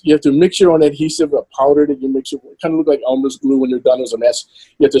mix your own adhesive, a powder that you mix. It kind of look like Elmer's glue when you're done as a mess.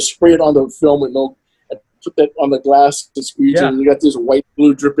 You have to spray it on the film with no, and put that on the glass to squeeze it, and you got this white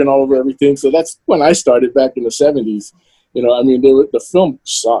glue dripping all over everything. So that's when I started back in the 70s. You know, I mean, the film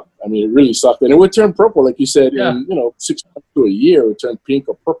sucked. I mean, it really sucked. And it would turn purple, like you said, in, 6 months to a year, it would turn pink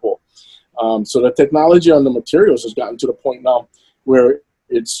or purple. So the technology on the materials has gotten to the point now where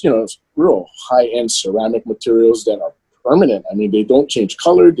it's, it's real high-end ceramic materials that are permanent. I mean, they don't change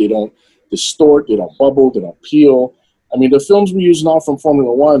color, they don't distort, they don't bubble, they don't peel. I mean, the films we use now from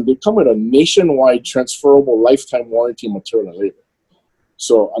Formula One, they come with a nationwide transferable lifetime warranty material and labor.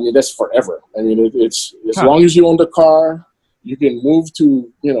 So, I mean, that's forever. I mean, it's as long as you own the car, you can move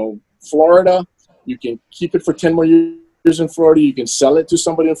to, Florida. You can keep it for 10 more years in Florida. You can sell it to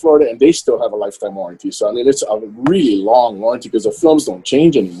somebody in Florida, and they still have a lifetime warranty. So, I mean, it's a really long warranty because the films don't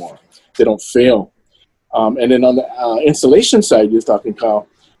change anymore. They don't fail. And then on the installation side, you're talking, Kyle,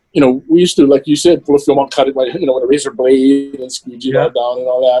 we used to, like you said, pull a film out, cut it, with a razor blade and squeegee it all down and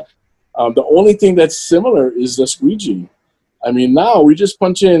all that. The only thing that's similar is the squeegee. I mean, now we just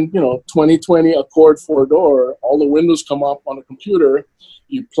punch in, 2020 Accord 4-door. All the windows come up on the computer.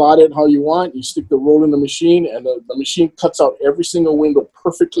 You plot it how you want. You stick the roll in the machine, and the machine cuts out every single window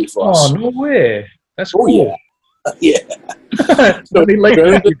perfectly for us. Oh, no way. That's cool. Yeah. Yeah. So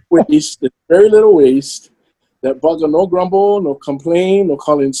very little waste. That bugger, no grumble, no complain, no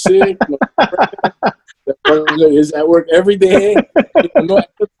calling sick. That bugger is at work every day. No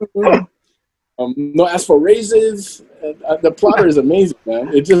ask for raises. The plotter is amazing,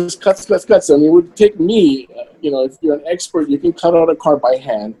 man. It just cuts. I mean, it would take me, if you're an expert, you can cut out a car by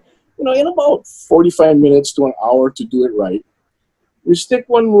hand, in about 45 minutes to an hour to do it right. You stick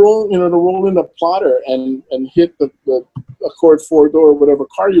one roll, the roll in the plotter and hit the Accord 4-door, whatever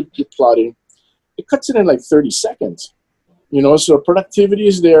car you're plotting. It cuts it in like 30 seconds. So productivity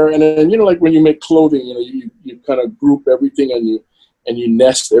is there. And then, like when you make clothing, you kind of group everything and you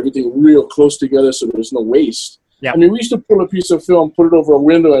nest everything real close together so there's no waste. Yeah. I mean, we used to pull a piece of film, put it over a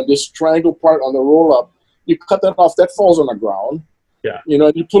window, and this triangle part on the roll-up, you cut that off, that falls on the ground. Yeah.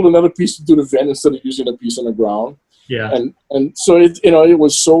 And you pull another piece to do the vent instead of using a piece on the ground. Yeah. And so, it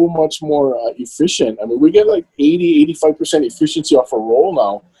was so much more efficient. I mean, we get like 80-85% efficiency off a roll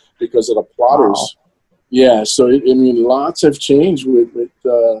now because of the plotters. Wow. Yeah, so, lots have changed with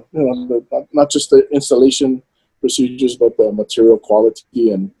not just the installation procedures, but the material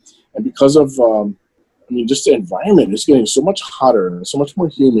quality and because of just the environment is getting so much hotter and so much more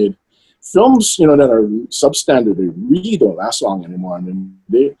humid. Films that are substandard, they really don't last long anymore. I mean,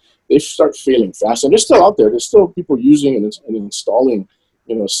 they start failing fast, and they're still out there. There's still people using and installing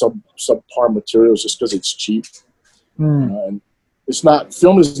subpar materials just because it's cheap. And it's not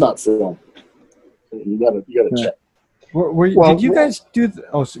film is not film. You gotta check. Did you guys do?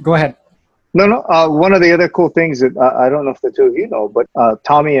 Go ahead. No. One of the other cool things that I don't know if the two of you know, but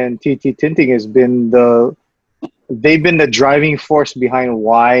Tommy and TT Tinting has been they've been the driving force behind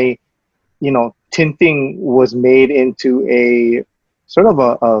why, tinting was made into a sort of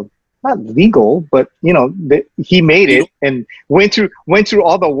a not legal, but he made it and went through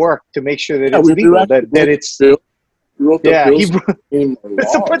all the work to make sure that it's legal, that it's.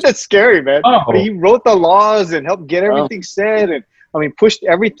 That's the part that's scary, man. But he wrote the laws and helped get everything said, and pushed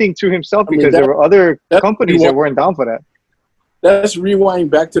everything through himself because there were other companies that weren't down for that. Let's rewind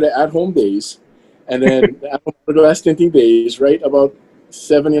back to the at-home days, and then the last tinting days, right? About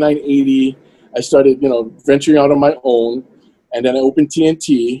 79, 80, I started, venturing out on my own, and then I opened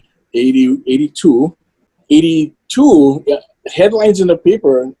TNT, 82. 82, headlines in the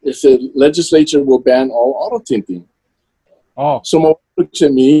paper, it said legislature will ban all auto tinting. Oh. So my wife looks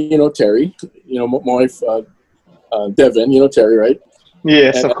at me, Terry, my wife, Devin, Terry, right?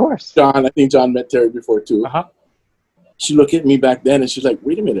 Yes, of course. John, I think John met Terry before too. Uh-huh. She looked at me back then and she's like,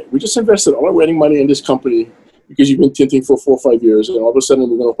 wait a minute, we just invested all our wedding money in this company because you've been tinting for 4 or 5 years, and all of a sudden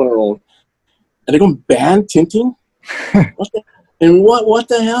we're going to open our own. And they're going to ban tinting? What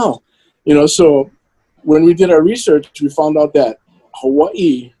the hell? So when we did our research, we found out that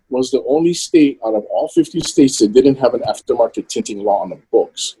Hawaii was the only state out of all 50 states that didn't have an aftermarket tinting law on the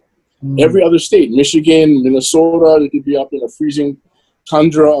books. Every other state, Michigan, Minnesota, they could be up in a freezing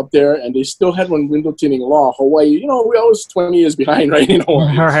tundra up there, and they still had one window tinting law. Hawaii, we always 20 years behind, right?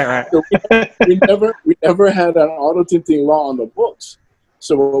 Right. So we never had an auto tinting law on the books.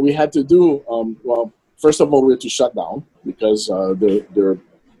 So what we had to do, first of all, we had to shut down because they're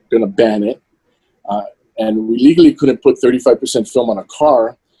going to ban it. And we legally couldn't put 35% film on a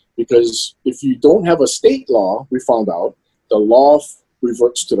car because if you don't have a state law, we found out, the law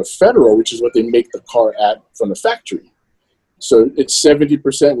reverts to the federal, which is what they make the car at from the factory. So it's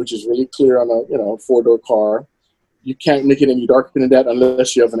 70%, which is really clear on a 4-door car. You can't make it any darker than that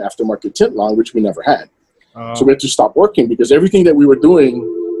unless you have an aftermarket tint line, which we never had. So we had to stop working because everything that we were doing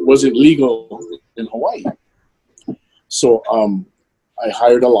wasn't legal in Hawaii. So I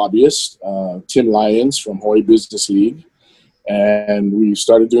hired a lobbyist, Tim Lyons from Hawaii Business League, and we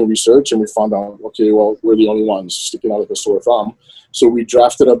started doing research, and we found out, okay, well, we're the only ones sticking out like a sore thumb. So we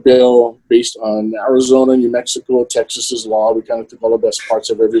drafted a bill based on Arizona, New Mexico, Texas's law. We kind of took all the best parts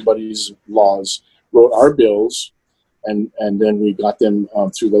of everybody's laws, wrote our bills, and then we got them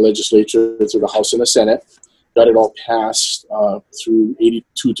through the legislature, through the House and the Senate. Got it all passed through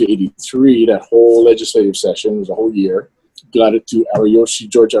 82 to 83, that whole legislative session. It was a whole year. Got it to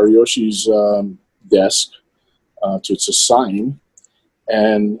George Ariyoshi's desk to sign.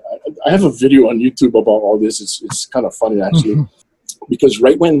 And I have a video on YouTube about all this. It's kind of funny, actually, because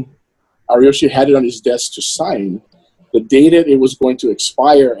right when Ariyoshi had it on his desk to sign, the day that it was going to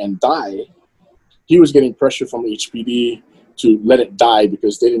expire and die, he was getting pressure from HPD to let it die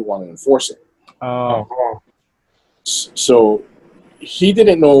because they didn't want to enforce it. So he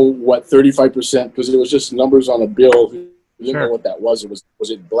didn't know what 35%, because it was just numbers on a bill. He didn't know what that was. Was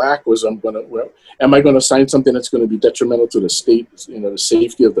it black? Am I going to sign something that's going to be detrimental to the state, the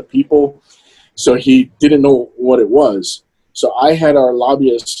safety of the people? So he didn't know what it was. So I had our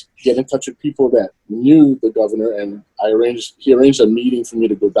lobbyists get in touch with people that knew the governor, and he arranged a meeting for me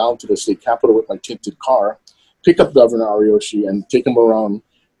to go down to the state capitol with my tinted car, pick up Governor Ariyoshi, and take him around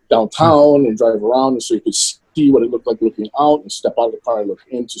downtown and drive around, and so you could see what it looked like looking out, and step out of the car and look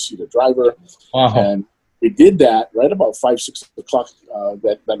in to see the driver. And we did that right about 5-6 o'clock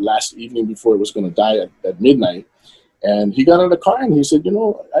that last evening before it was going to die at midnight. And he got out of the car and he said,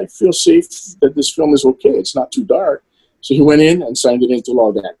 I feel safe that this film is okay. It's not too dark. So he went in and signed it into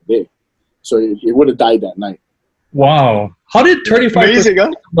law that day. So it would have died that night. Wow. How did 35%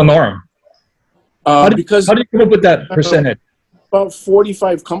 become the norm? How did you come up with that percentage? About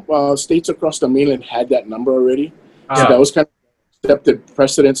 45 states across the mainland had that number already. So that was kind of accepted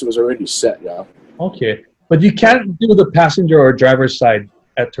precedence. It was already set, yeah. Okay. But you can't do the passenger or driver's side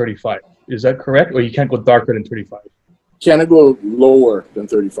at 35. Is that correct? Or you can't go darker than 35? Can't go lower than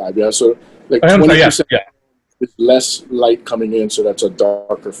 35, yeah. So like 20% is less light coming in, so that's a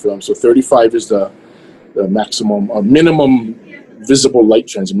darker film. So 35 is the maximum, or minimum visible light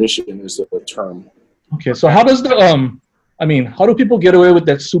transmission is the term. Okay, so how does how do people get away with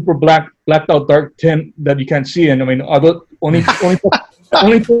that super blacked out dark tint that you can't see? And are the only Tacomos on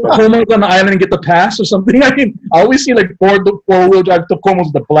the island get the pass or something? I always see like four-wheel drive Tacomos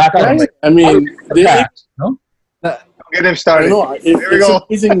with the blackout. No? Get him started. Here we go.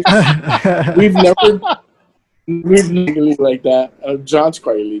 We've never legally like that. John's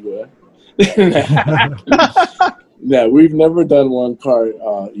quite illegal. Yeah, we've never done one car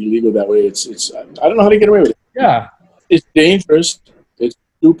illegal that way. It's I don't know how to get away with it. Yeah. It's dangerous. It's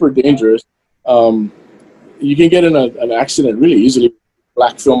super dangerous. You can get in an accident really easily.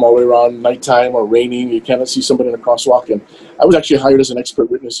 Black film all the way around, nighttime or raining. You cannot see somebody in a crosswalk. And I was actually hired as an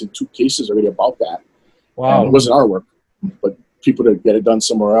expert witness in 2 cases already about that. Wow. And it wasn't our work, but people to get it done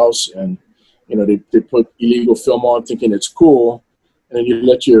somewhere else. And, they put illegal film on thinking it's cool. And then you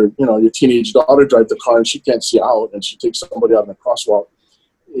let your teenage daughter drive the car and she can't see out and she takes somebody out in a crosswalk.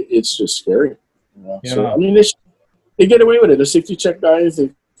 It's just scary. Yeah. So, they get away with it. The safety check guys,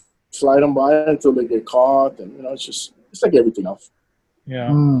 they slide them by until they get caught. And, it's like everything else.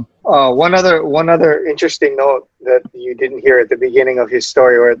 Yeah. One other interesting note that you didn't hear at the beginning of his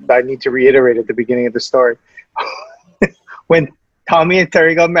story, or I need to reiterate at the beginning of the story. When Tommy and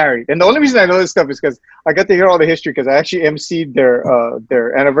Terry got married, and the only reason I know this stuff is because I got to hear all the history because I actually emceed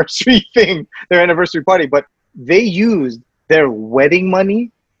their anniversary thing, their anniversary party. But they used their wedding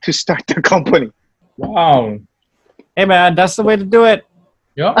money to start the company. Wow. Hey man, that's the way to do it.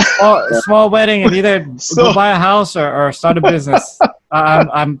 Yeah. Small wedding and either go buy a house or start a business.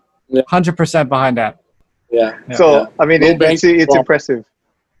 I'm 100% behind that. Yeah. So it's impressive.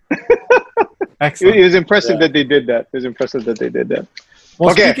 Excellent. It was impressive that they did that.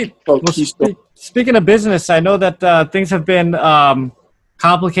 Well, okay. Speaking of business, I know that things have been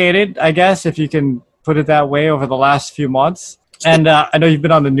complicated, I guess, if you can put it that way, over the last few months. And I know you've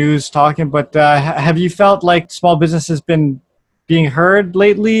been on the news talking, but have you felt like small business has been being heard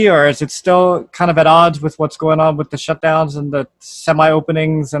lately, or is it still kind of at odds with what's going on with the shutdowns and the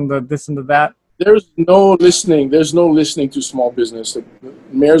semi-openings and the this and the that? There's no listening. There's no listening to small business. The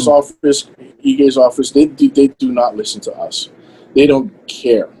mayor's office, Ige's office, they do not listen to us. They don't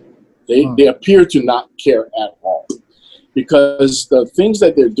care. They appear to not care at all. because the things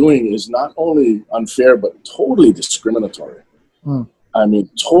that they're doing is not only unfair, but totally discriminatory. I mean,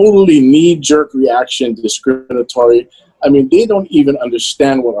 totally knee-jerk reaction, discriminatory. I mean, they don't even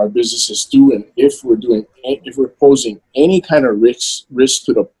understand what our businesses do, and if we're posing any kind of risk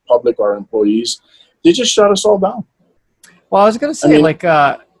to the public or our employees, they just shut us all down. Well, I was going to say,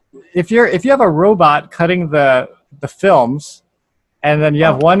 if you have a robot cutting the films, and then you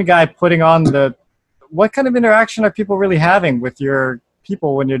have one guy putting on what kind of interaction are people really having with your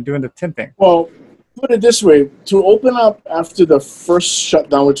people when you're doing the tinting? Well, put it this way: to open up after the first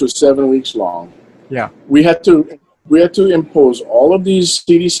shutdown, which was 7 weeks long, we had to impose all of these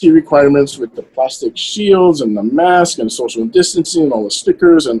CDC requirements with the plastic shields and the mask and social distancing and all the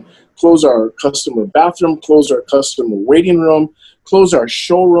stickers, and close our customer bathroom, close our customer waiting room, close our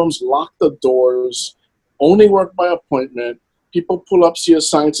showrooms, lock the doors, only work by appointment. People pull up, see a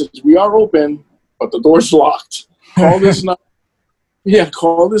sign says, "We are open, but the door's locked. Call this number." Yeah,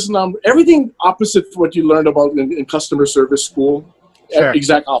 call this number. Everything opposite of what you learned about in customer service school. Sure.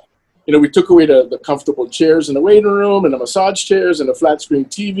 Exact opposite. You know, we took away the comfortable chairs in the waiting room and the massage chairs and the flat screen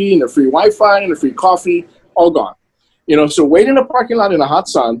TV and the free Wi-Fi and the free coffee, all gone. You know, so wait in the parking lot in the hot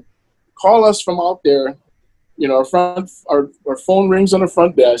sun, call us from out there. You know, our phone rings on the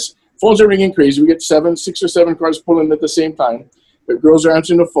front desk. Phones are ringing crazy. We get 6 or 7 cars pulling at the same time. The girls are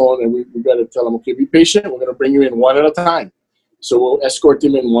answering the phone, and we got to tell them, okay, be patient. We're going to bring you in one at a time. So we'll escort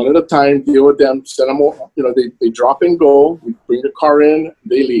them in one at a time, deal with them, send them, you know, they drop and go. We bring the car in,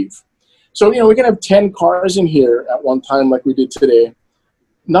 they leave. So, you know, we can have 10 cars in here at one time like we did today.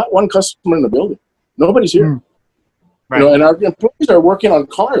 Not one customer in the building. Nobody's here. Right. You know, and our employees are working on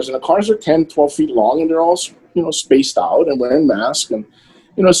cars, and the cars are 10, 12 feet long, and they're all, you know, spaced out and wearing masks. And,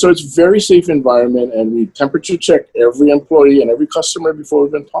 you know, so it's a very safe environment, and we temperature check every employee and every customer before we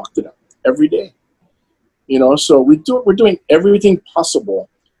even talk to them every day. You know, so we're doing everything possible,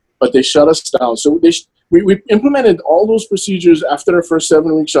 but they shut us down. So we implemented all those procedures after our first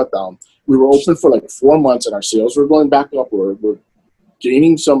 7-week shutdown. We were open for like 4 months, and our sales were going back up. We're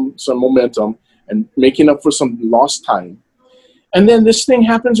gaining some momentum and making up for some lost time. And then this thing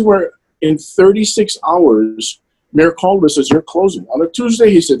happens where in 36 hours, Mayor called us, says, "You're closing." On a Tuesday,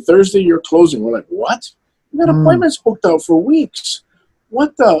 he said, "Thursday, you're closing." We're like, "What? We had appointments booked out for weeks.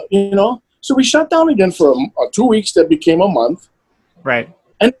 What the, you know?" So we shut down again for 2 weeks that became a month. Right.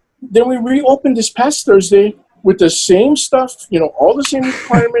 And then we reopened this past Thursday with the same stuff, you know, all the same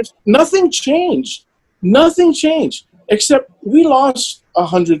requirements. Nothing changed. Nothing changed, except we lost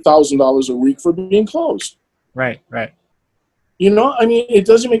 $100,000 a week for being closed. Right, right. You know, I mean, it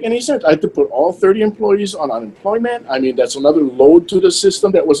doesn't make any sense. I had to put all 30 employees on unemployment. I mean, that's another load to the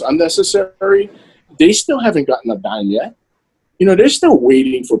system that was unnecessary. They still haven't gotten a dime yet. You know, they're still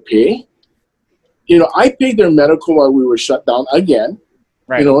waiting for pay. You know, I paid their medical while we were shut down again.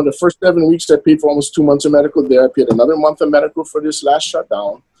 Right. You know, the first 7 weeks I paid for almost 2 months of medical there. I paid another month of medical for this last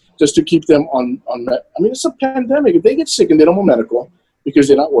shutdown just to keep them on. I mean, it's a pandemic. If they get sick and they don't have medical because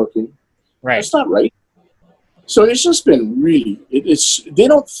they're not working, that's not right. So it's just been really, they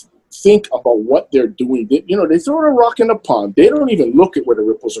don't think about what they're doing. They throw a rock in the pond. They don't even look at where the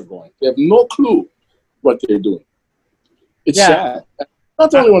ripples are going. They have no clue what they're doing. It's sad. I'm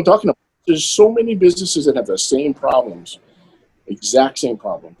not the only one talking about it. There's so many businesses that have the same problems, exact same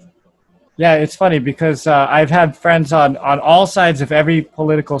problem. Yeah, it's funny because I've had friends on all sides of every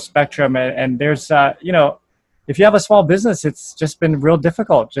political spectrum, and there's, you know, if you have a small business, it's just been real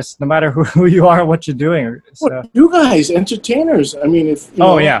difficult, just no matter who you are and what you're doing. So. Well, you guys, entertainers, I mean, if you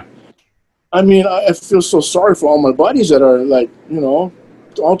know, yeah. I mean, I feel so sorry for all my buddies that are like, you know,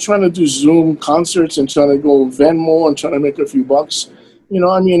 all trying to do Zoom concerts and trying to go Venmo and trying to make a few bucks. You know,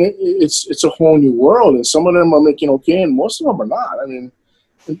 I mean, it's a whole new world, and some of them are making okay, and most of them are not. I mean,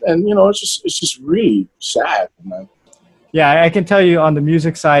 and you know, it's just really sad, man. Yeah, I can tell you on the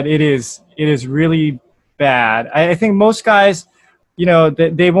music side, it is really bad. I think most guys, you know,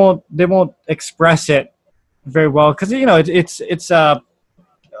 they won't express it very well because, you know, it's a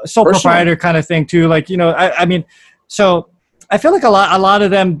sole proprietor kind of thing too. Like, you know, I mean, so I feel like a lot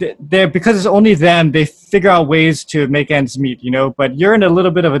of them, they're, because it's only them, they figure out ways to make ends meet, you know, but you're in a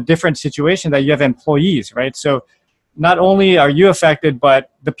little bit of a different situation that you have employees, right? So not only are you affected,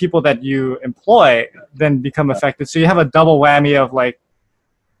 but the people that you employ then become affected. So you have a double whammy of like,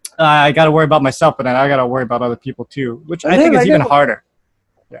 I got to worry about myself, but then I got to worry about other people too, which I think is even harder.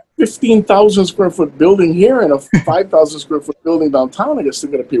 Yeah. 15,000 square foot building here and a 5,000 square foot building downtown. I guess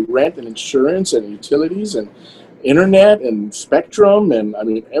they're going to pay rent and insurance and utilities and internet and spectrum. And I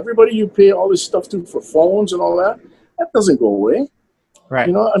mean, everybody you pay all this stuff to for phones and all that, that doesn't go away. Right.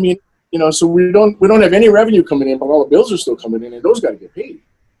 You know, I mean, you know, so we don't have any revenue coming in, but all the bills are still coming in, and those got to get paid.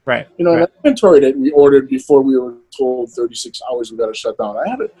 Right. You know, right. the inventory that we ordered before we were told 36 hours we got to shut down.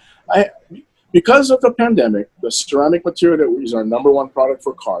 Because of the pandemic, the ceramic material that is our #1 product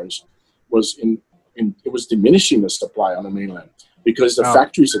for cars was it was diminishing the supply on the mainland because the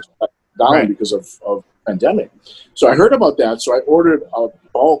factories had shut down because of pandemic. So I heard about that. So I ordered a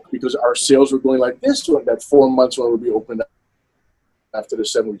bulk because our sales were going like this during that 4 months when we'll be open after the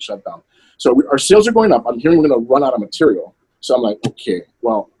 7-week shutdown. So our sales are going up. I'm hearing we're going to run out of material. So I'm like, okay,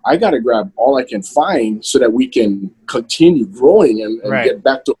 well, I got to grab all I can find so that we can continue growing and get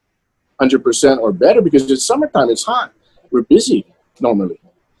back to 100% or better, because it's summertime, it's hot. We're busy normally.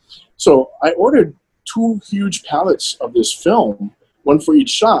 So I ordered 2 huge pallets of this film, one for each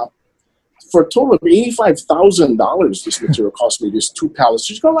shop, for a total of $85,000. This material cost me, this 2 pallets.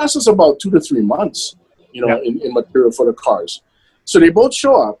 It's going to last us about 2 to 3 months, you know, in material for the cars. So they both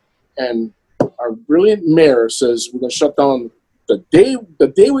show up, and our brilliant mayor says we're going to shut down the day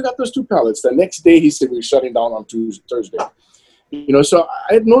we got those 2 pallets. The next day he said we're shutting down on Thursday. You know, so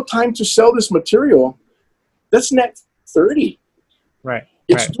I had no time to sell this material. That's net 30. Right.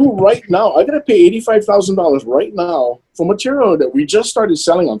 It's due right now. I got to pay $85,000 right now for material that we just started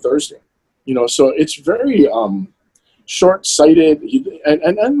selling on Thursday. You know, so it's very short-sighted.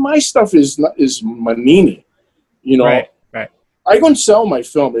 And my stuff is Manini. You know, right. I go and sell my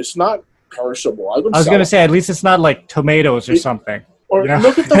film. It's not perishable. I was going to say, at least it's not like tomatoes or something. Or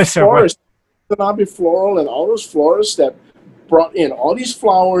look at the florist, the Nabi Floral, and all those florists that brought in all these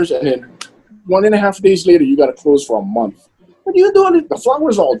flowers, and then 1.5 days later, you got to close for a month. What are you doing? The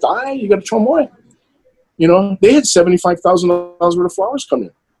flowers all die. You got to throw them away. You know, they had $75,000 worth of flowers come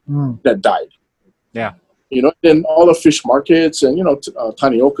in that died. Yeah. You know, then all the fish markets and, you know,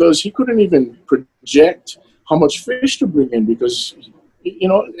 Tanioka's, he couldn't even project how much fish to bring in because, you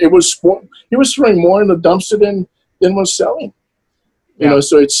know, he was throwing more in the dumpster than was selling. You know,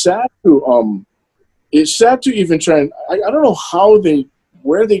 so it's sad to even try and I don't know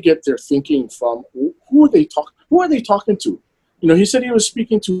where they get their thinking from. Who are they talking to? You know, he said he was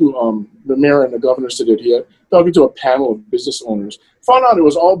speaking to the mayor and the governor said that he had talking to a panel of business owners. Found out it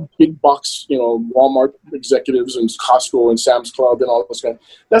was all big box, you know, Walmart executives and Costco and Sam's Club and all this kind.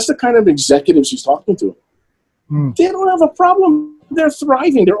 That's the kind of executives he's talking to. They don't have a problem. They're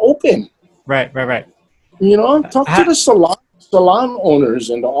thriving. They're open. Right. You know, talk to the salon owners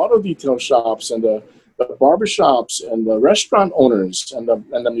and the auto detail shops and the barbershops and the restaurant owners and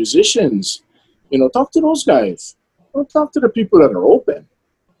the musicians. You know, talk to those guys. Don't talk to the people that are open.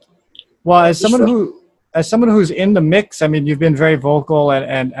 Well, as someone who's in the mix, I mean, you've been very vocal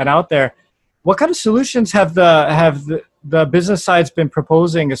and out there. What kind of solutions have the business sides been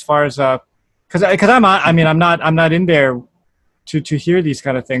proposing as far as because I'm not in there to hear these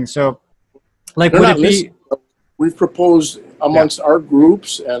kind of things. So, like, would it be? We've proposed amongst our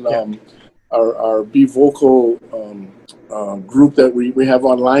groups and our Be Vocal group that we have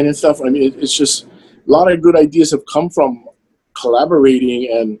online and stuff. I mean, it's just a lot of good ideas have come from collaborating.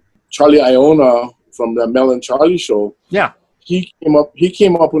 And Charlie Iona from the Mel and Charlie show. Yeah, he came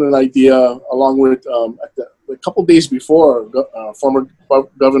up with an idea along with a couple days before former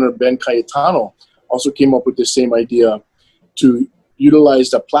Governor Ben Cayetano also came up with the same idea to utilize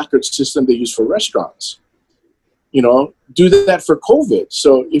the placard system they use for restaurants. You know, do that for COVID.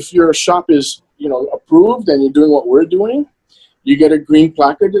 So if your shop is, you know, approved and you're doing what we're doing, you get a green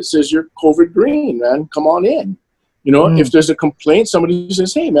placard that says you're COVID green, man. Come on in. You know, if there's a complaint, somebody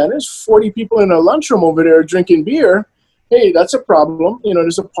says, hey, man, there's 40 people in a lunchroom over there drinking beer. Hey, that's a problem. You know,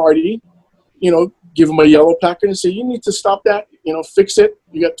 there's a party. You know, give them a yellow placard and say, you need to stop that. You know, fix it.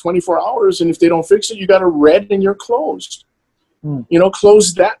 You got 24 hours. And if they don't fix it, you got a red and you're closed. You know,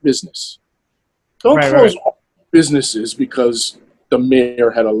 close that business. Don't close all businesses because the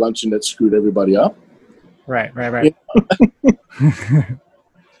mayor had a luncheon that screwed everybody up. Right. You know?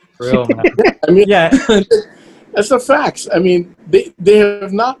 Real. I mean, that's the facts. I mean, they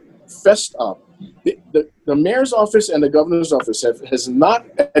have not fessed up. The mayor's office and the governor's office has not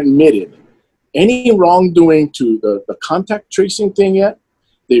admitted any wrongdoing to the contact tracing thing yet.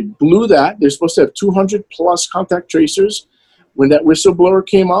 They blew that. They're supposed to have 200 plus contact tracers. When that whistleblower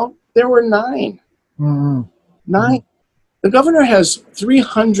came out, there were 9. 9. The governor has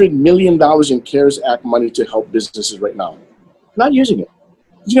 $300 million in CARES Act money to help businesses right now. Not using it.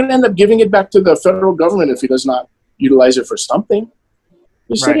 He's going to end up giving it back to the federal government if he does not utilize it for something.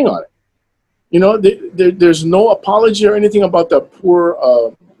 He's sitting on it. You know, there's no apology or anything about the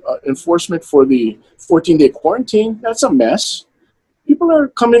poor enforcement for the 14-day quarantine. That's a mess. People are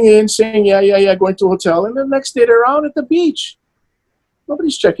coming in saying, yeah, going to a hotel, and the next day they're out at the beach.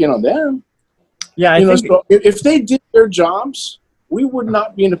 Nobody's checking on them. Yeah, you know, so if they did their jobs, we would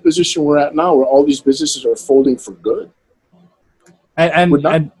not be in the position we're at now, where all these businesses are folding for good.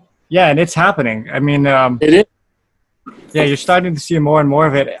 And yeah, and it's happening. I mean, it is. Yeah, you're starting to see more and more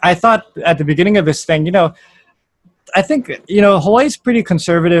of it. I thought at the beginning of this thing, you know, I think, you know, Hawaii's pretty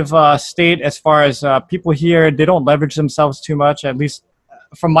conservative state as far as people here, they don't leverage themselves too much, at least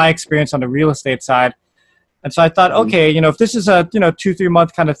from my experience on the real estate side. And so I thought, okay, you know, if this is a, you know, 2-3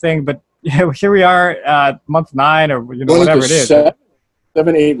 month kind of thing, but here we are month 9 or, you know, whatever it is.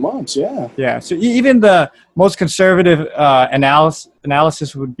 7-8 months, yeah. Yeah, so even the most conservative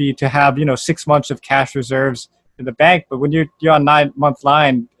analysis would be to have, you know, 6 months of cash reserves in the bank. But when you're on 9-month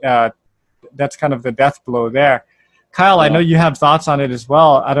line, that's kind of the death blow there. Kyle, I know you have thoughts on it as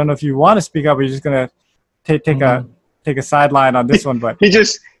well. I don't know if you want to speak up or you're just going to take a sideline on this one. But he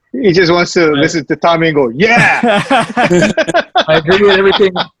just wants to listen to Tommy and go, yeah. I agree with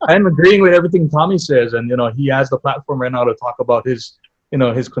everything. I'm agreeing with everything Tommy says, and you know, he has the platform right now to talk about his, you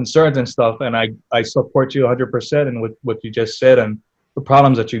know, his concerns and stuff. And I support you 100% in what you just said and the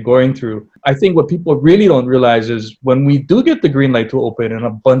problems that you're going through. I think what people really don't realize is when we do get the green light to open in a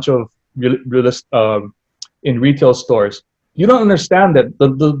bunch of in retail stores, you don't understand that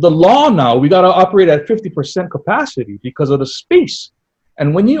the law now, we got to operate at 50% capacity because of the space.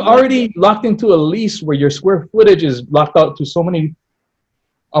 And when you already locked into a lease where your square footage is locked out to so many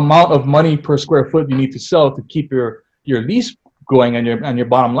amount of money per square foot you need to sell to keep your lease going and your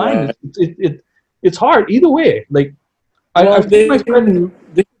bottom line, it's hard either way. Like, they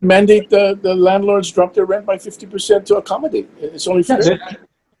mandate the landlords drop their rent by 50% to accommodate. It's only fair.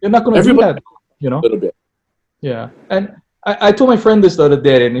 They're not going to do that, you know. A little bit. Yeah, and I told my friend this the other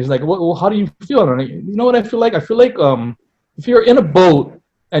day, and he's like, "Well, how do you feel?" And you know what I feel like? I feel like if you're in a boat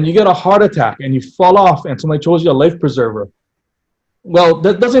and you get a heart attack and you fall off, and somebody chose you a life preserver, well,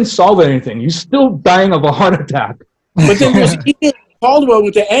 that doesn't solve anything. You're still dying of a heart attack. But then there's Ian Caldwell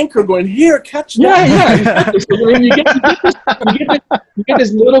with the anchor going, "Here, catch that." Yeah, exactly. So when you get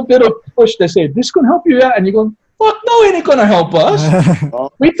this little bit of push that say, "This can help you out," and you go, "Fuck no, it ain't gonna help us."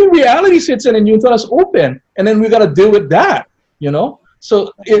 Wait till reality sits in and you tell us open, and then we gotta deal with that, you know.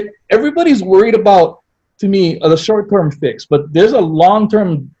 So everybody's worried about, to me, the short-term fix, but there's a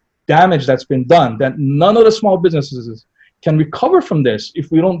long-term damage that's been done that none of the small businesses can recover from this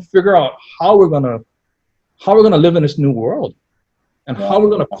if we don't figure out how we're gonna live in this new world and how we're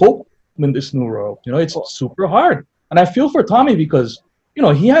gonna cope in this new world. You know, it's super hard, and I feel for Tommy because, you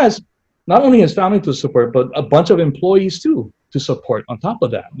know, he has not only his family to support, but a bunch of employees too to support on top of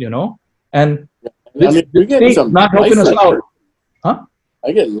that, you know? And this state not helping us out. Huh?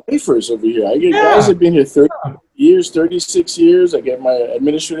 I get lifers over here. I get guys that have been here 30 years, 36 years. I get my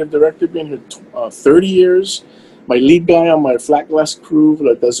administrative director been here 30 years. My lead guy on my flat glass crew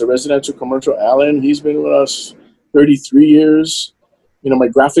that does the residential commercial, Alan, he's been with us 33 years. You know, my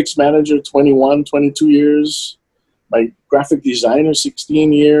graphics manager, 21, 22 years. My graphic designer,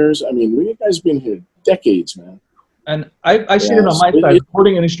 16 years. I mean, you guys been here decades, man. And I see it on my side. The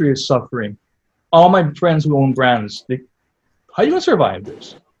clothing industry is suffering. All my friends who own brands, how are you going to survive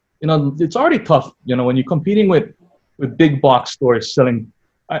this? You know, it's already tough, you know, when you're competing with big box stores selling.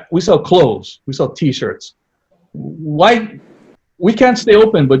 We sell clothes. We sell T-shirts. Why? We can't stay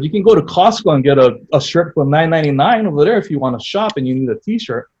open, but you can go to Costco and get a shirt for $9.99 over there if you want to shop and you need a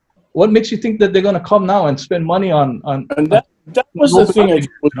T-shirt. What makes you think that they're going to come now and spend money on and that was the thing that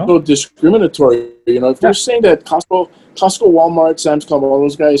was so discriminatory. You know, if they're saying that Costco, Walmart, Sam's Club, all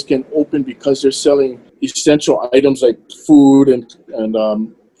those guys can open because they're selling essential items like food and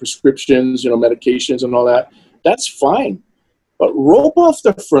prescriptions, you know, medications and all that, that's fine. But rope off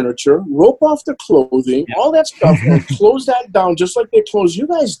the furniture, rope off the clothing, all that stuff, and close that down just like they close you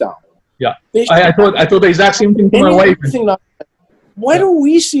guys down. Yeah, I thought the exact same thing to my wife. Why don't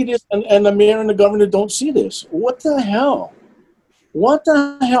we see this and the mayor and the governor don't see this? What the hell? What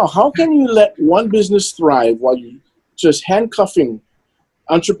the hell? How can you let one business thrive while you just handcuffing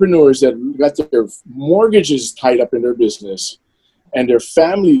entrepreneurs that got their mortgages tied up in their business and their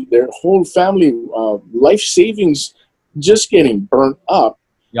whole family life savings just getting burnt up?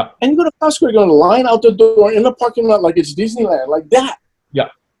 Yeah. And you go to Costco, you're going to line out the door in the parking lot like it's Disneyland, like that. Yeah.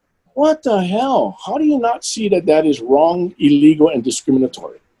 What the hell? How do you not see that is wrong, illegal, and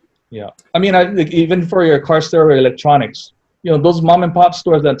discriminatory? Yeah. I mean, even for your car stereo electronics, you know, those mom and pop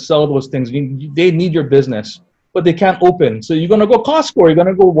stores that sell those things, they need your business, but they can't open. So you're going to go Costco, you're going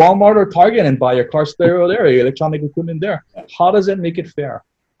to go Walmart or Target and buy your car stereo there, your electronic equipment there. How does that make it fair?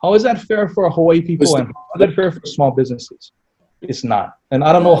 How is that fair for Hawaii people and how is that fair for small businesses? It's not. And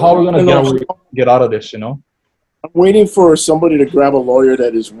I don't know how we're going to get out of this, you know? I'm waiting for somebody to grab a lawyer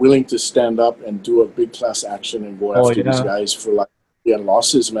that is willing to stand up and do a big class action and go after these guys for like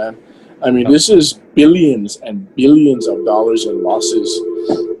losses, man. I mean, this is billions and billions of dollars in losses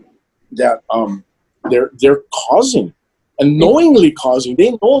that they're causing and knowingly causing.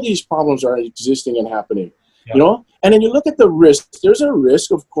 They know these problems are existing and happening, you know. And then you look at the risk. There's a risk,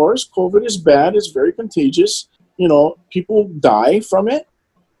 of course. COVID is bad. It's very contagious. You know, people die from it.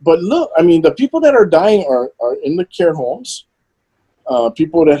 But look, I mean, the people that are dying are in the care homes.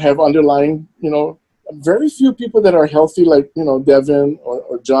 People that have underlying, you know, very few people that are healthy, like, you know, Devin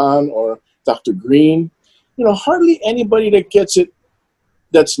or John or Dr. Green. You know, hardly anybody that gets it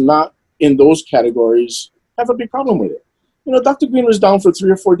that's not in those categories have a big problem with it. You know, Dr. Green was down for 3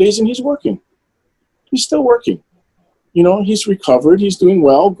 or 4 days and he's working. He's still working. You know, he's recovered. He's doing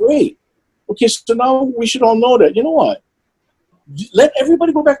well. Great. Okay, so now we should all know that, you know what? Let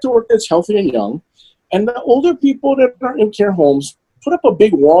everybody go back to work that's healthy and young. And the older people that are in care homes, put up a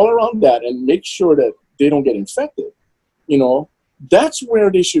big wall around that and make sure that they don't get infected. You know, that's where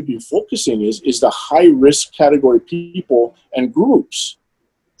they should be focusing is the high-risk category people and groups.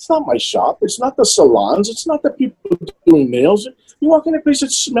 It's not my shop. It's not the salons. It's not the people doing nails. You walk in a place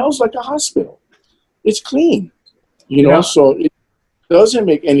that smells like a hospital. It's clean, you know, so it doesn't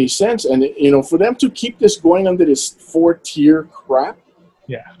make any sense. And, you know, for them to keep this going under this 4-tier crap,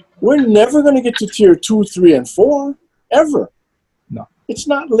 we're never going to get to tier 2, 3, and 4, ever. No. It's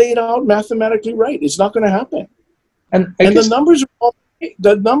not laid out mathematically right. It's not going to happen. And the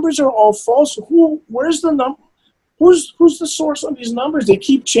numbers are all false. Where's the number? Who's the source on these numbers? They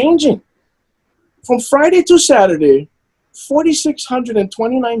keep changing. From Friday to Saturday,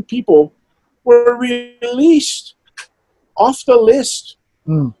 4,629 people were released off the list.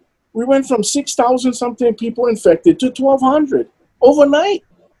 We went from 6,000 something people infected to 1,200 overnight.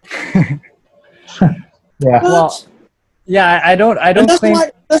 Well, yeah, I don't think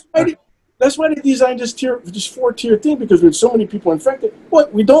that's why they designed this 4-tier thing, because we have so many people infected.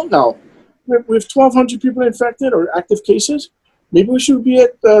 What we don't now. We have 1,200 people infected or active cases. Maybe we should be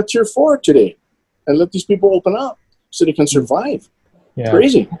at tier 4 today and let these people open up so they can survive. Yeah.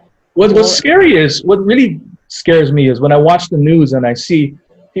 Crazy. What's scary is, what really scares me is when I watch the news and I see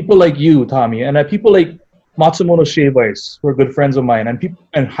people like you, Tommy, and people like Matsumoto Shave Ice, who are good friends of mine, and people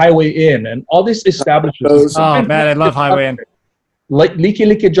and Highway Inn and all these establishments. Oh man, I love Highway Inn. Like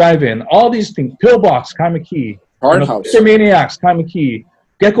Leaky Drive-In, all these things. Pillbox, Kaimaki. Hard House. Maniacs, Kaimaki.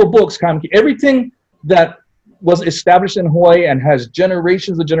 Gecko Books, Kaimaki. Everything that was established in Hawaii and has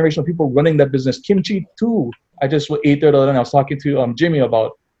generations of people running that business. Kimchi too. I just ate there the other day and I was talking to Jimmy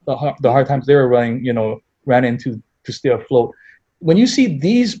about the hard times they were running, you know, ran into to stay afloat. When you see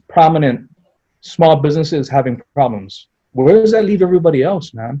these prominent small businesses having problems, where does that leave everybody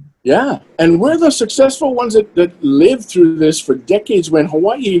else, man? Yeah, and we're the successful ones that lived through this for decades. When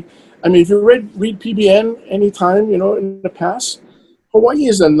Hawaii, I mean, if you read PBN anytime, you know, in the past, Hawaii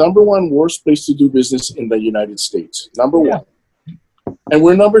is the #1 worst place to do business in the United States. Number one. And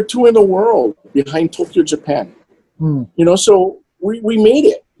we're #2 in the world behind Tokyo, Japan. You know, so we made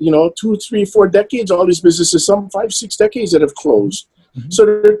it, you know, 2, 3, 4 decades, all these businesses, some 5, 6 decades that have closed.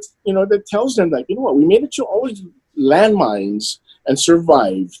 So, you know, that tells them that, you know what, we made it to all these landmines and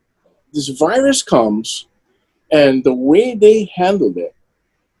survived. This virus comes, and the way they handled it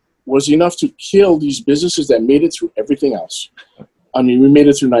was enough to kill these businesses that made it through everything else. I mean, we made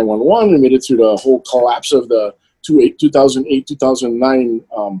it through 9/11. We made it through the whole collapse of the 2008, 2009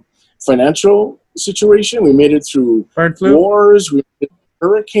 financial situation. We made it through bird flu wars. We made it through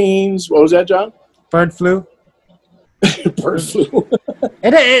hurricanes. What was that, John? Bird flu. Bird flu.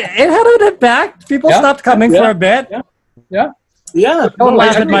 It had an impact. People stopped coming for a bit. Yeah. Don't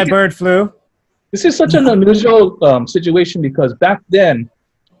laugh at my bird flu. This is such an unusual situation because back then,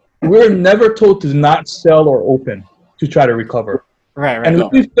 we were never told to not sell or open to try to recover. Right. And when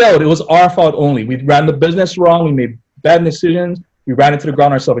we failed, it was our fault only. We ran the business wrong. We made bad decisions. We ran into the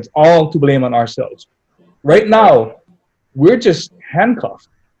ground ourselves. It's all to blame on ourselves. Right now, we're just handcuffed.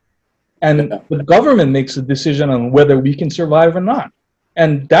 And the government makes a decision on whether we can survive or not.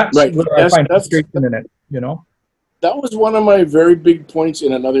 And that's where I find frustration in it, you know? That was one of my very big points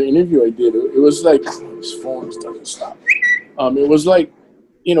in another interview I did. It was like, this phone doesn't stop. It was like,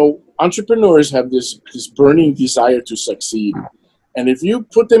 you know, entrepreneurs have this burning desire to succeed. And if you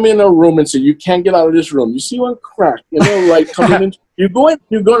put them in a room and say, you can't get out of this room, you see one crack, you know, like coming in, you're going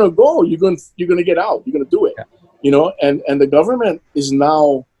to go, you're going to get out, you're going to do it, you know, and the government is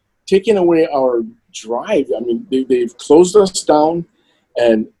now taking away our drive. I mean, they've closed us down,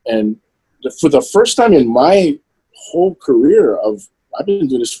 and for the first time in my whole career I've been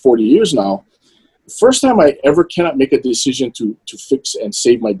doing this 40 years now, first time I ever cannot make a decision to fix and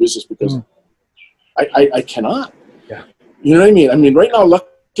save my business because I cannot. Yeah. You know what I mean? I mean, right now,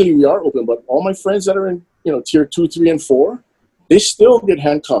 luckily we are open, but all my friends that are in, tier 2, 3, and 4, they still get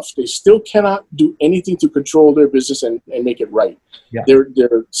handcuffed. They still cannot do anything to control their business and make it right. Yeah.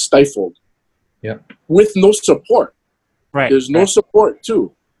 They're stifled. Yeah. With no support. Right. There's no support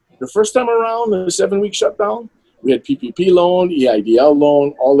too. The first time around, the 7-week shutdown, we had PPP loan, EIDL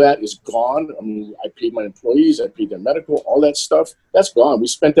loan, all that is gone. I mean, I paid my employees, I paid their medical, all that stuff. That's gone. We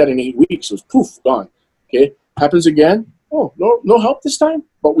spent that in 8 weeks. It was poof, gone. Okay. Happens again. Oh, no help this time,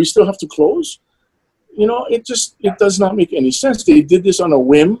 but we still have to close. It does not make any sense. They did this on a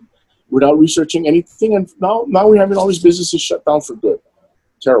whim without researching anything, and now we're having all these businesses shut down for good.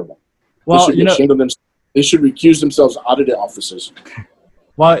 Terrible. Well, they should be ashamed of themselves. They should recuse themselves out of their offices.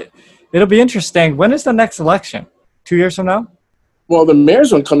 Well, it'll be interesting. When is the next election? 2 years from now? Well, the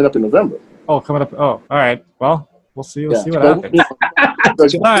mayor's one coming up in November. Oh, coming up. Oh, all right. Well, we'll see. We'll see what So, happens.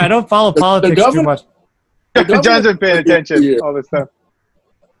 All right, I don't follow politics too much. John's been paying attention all this time.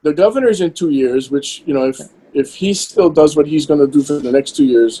 The governor's in 2 years, which, if he still does what he's going to do for the next 2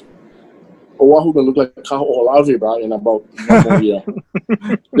 years, Oahu going to look like Kaho Olave, bro, in about 1 more year.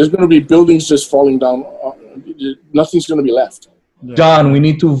 There's going to be buildings just falling down. Nothing's going to be left. Yeah. John, we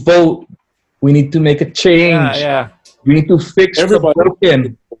need to vote. We need to make a change. Yeah. We need to fix Everybody. the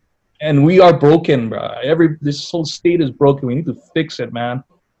broken. And we are broken, bro. This whole state is broken. We need to fix it, man.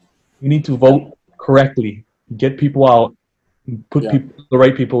 We need to vote correctly. Get people out. Put the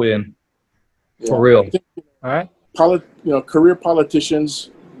right people in. Yeah. For real. All right. Career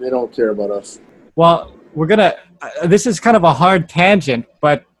politicians, they don't care about us. Well, we're going to this is kind of a hard tangent,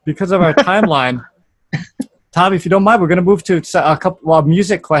 but because of our timeline, Tom, if you don't mind, we're going to move to a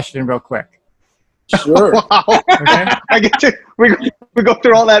music question real quick. Sure. Wow. Okay. I get to we go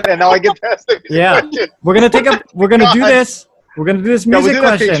through all that, and now I get past the question. We're going to do this. We're going to do this music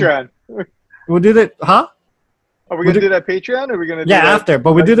question. Patreon. We'll do that. Huh? Are we going to do that Patreon, or are we going to do after,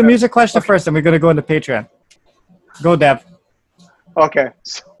 but we do the music question first, and we're going to go into Patreon. Go, Deb. Okay.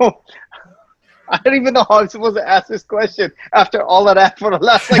 So I don't even know how I'm supposed to ask this question after all of that for the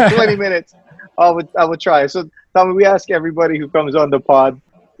last 20 minutes. I would try. So, Tommy, we ask everybody who comes on the pod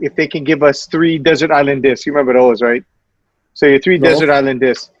if they can give us 3 Desert Island discs. You remember those, right? So your 3 Desert Island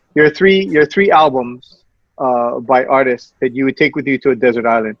discs. Your three albums by artists that you would take with you to a desert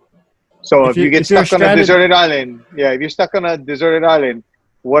island. So if you get stuck on a deserted island, if you're stuck on a deserted island,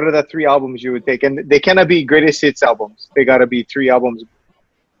 what are the 3 albums you would take? And they cannot be greatest hits albums. They got to be 3 albums,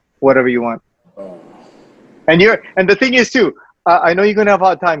 whatever you want. And the thing is too, I know you're gonna have a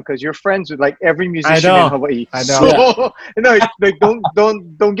hard time because you're friends with like every musician in Hawaii. I know.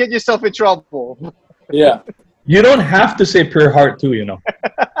 So, don't get yourself in trouble. Yeah. You don't have to say Pure Heart too,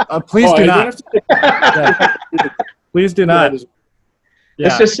 Please do not. Please do not.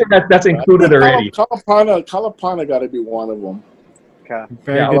 Let's just say that's included already. Kalapana got to be one of them. Okay.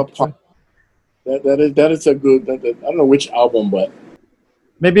 Very good. That is a good. I don't know which album, but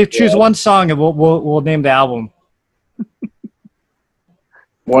maybe choose one song and we'll name the album.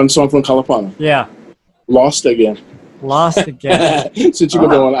 One song from Kalapana. Yeah. Lost Again. Since you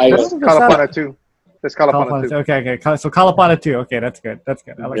go on That's Kalapana 2. That's Kalapana 2. Okay. So Kalapana 2. Okay, that's good.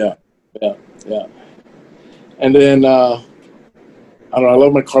 I like that. Yeah. And then I don't know. I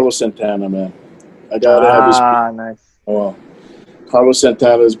love my Carlos Santana, man. I gotta have his. Nice. Oh, Carlos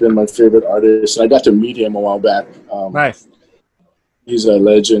Santana has been my favorite artist, and I got to meet him a while back. Nice. He's a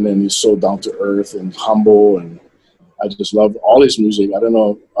legend, and he's so down to earth and humble, and I just love all his music. I don't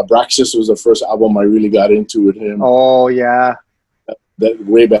know. Abraxas was the first album I really got into with him. Oh yeah. That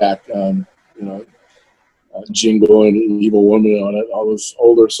way back, Jingle and Evil Woman on it. All those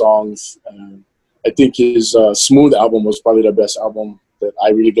older songs. I think his Smooth album was probably the best album that I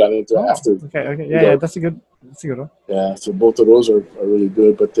really got into after. Okay. Yeah, that's a good one. Yeah, so both of those are really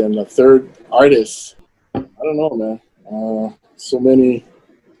good. But then the third artist, I don't know, man. So many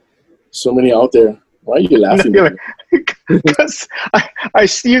out there. Why are you laughing? Because I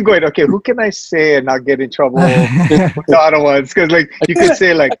see you going, okay, who can I say and not get in trouble with the other ones? Because you could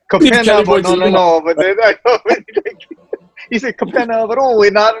say Kapena, but no. But then I know, he said Kapena, but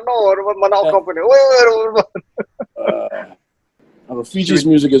Manao Company. I know Fiji's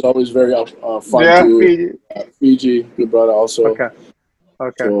music is always very fun too. Fiji, good brother also. Okay.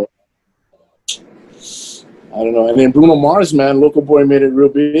 So, I don't know. And then Bruno Mars, man, Local Boy made it real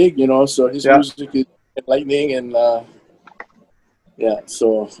big, so his music is enlightening and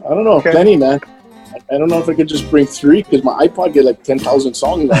so I don't know. Okay. Plenty, man. I don't know if I could just bring 3 because my iPod get 10,000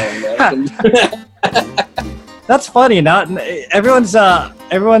 songs now, man. That's funny. Not everyone's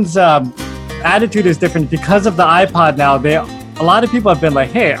attitude is different because of the iPod now. A lot of people have been like,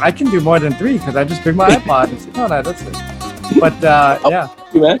 hey, I can do more than 3 because I just bring my iPod. It's like, no, that's it. But yeah.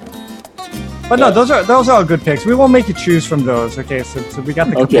 But no, those are all good picks. We won't make you choose from those. Okay, so we got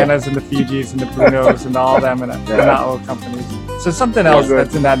the Cabanas and the Fijis and the Brunos and all them and the not old companies. So something else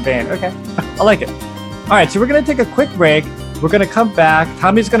that's in that vein. Okay, I like it. All right, so we're gonna take a quick break. We're gonna come back.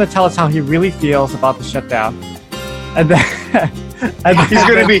 Tommy's gonna tell us how he really feels about the shutdown, and then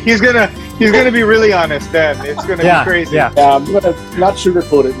he's gonna be really honest. Then it's gonna be crazy. Yeah, I'm gonna not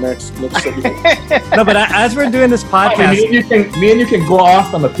sugarcoat it next segment. No, but as we're doing this podcast, me and you can go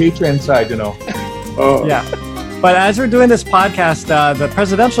off on the Patreon side, you know. Oh. Yeah. But as we're doing this podcast, the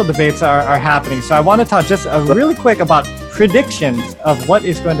presidential debates are happening. So I want to talk just really quick about predictions of what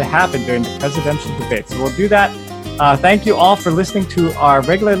is going to happen during the presidential debates. So we'll do that. Thank you all for listening to our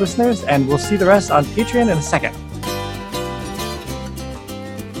regular listeners, and we'll see the rest on Patreon in a second.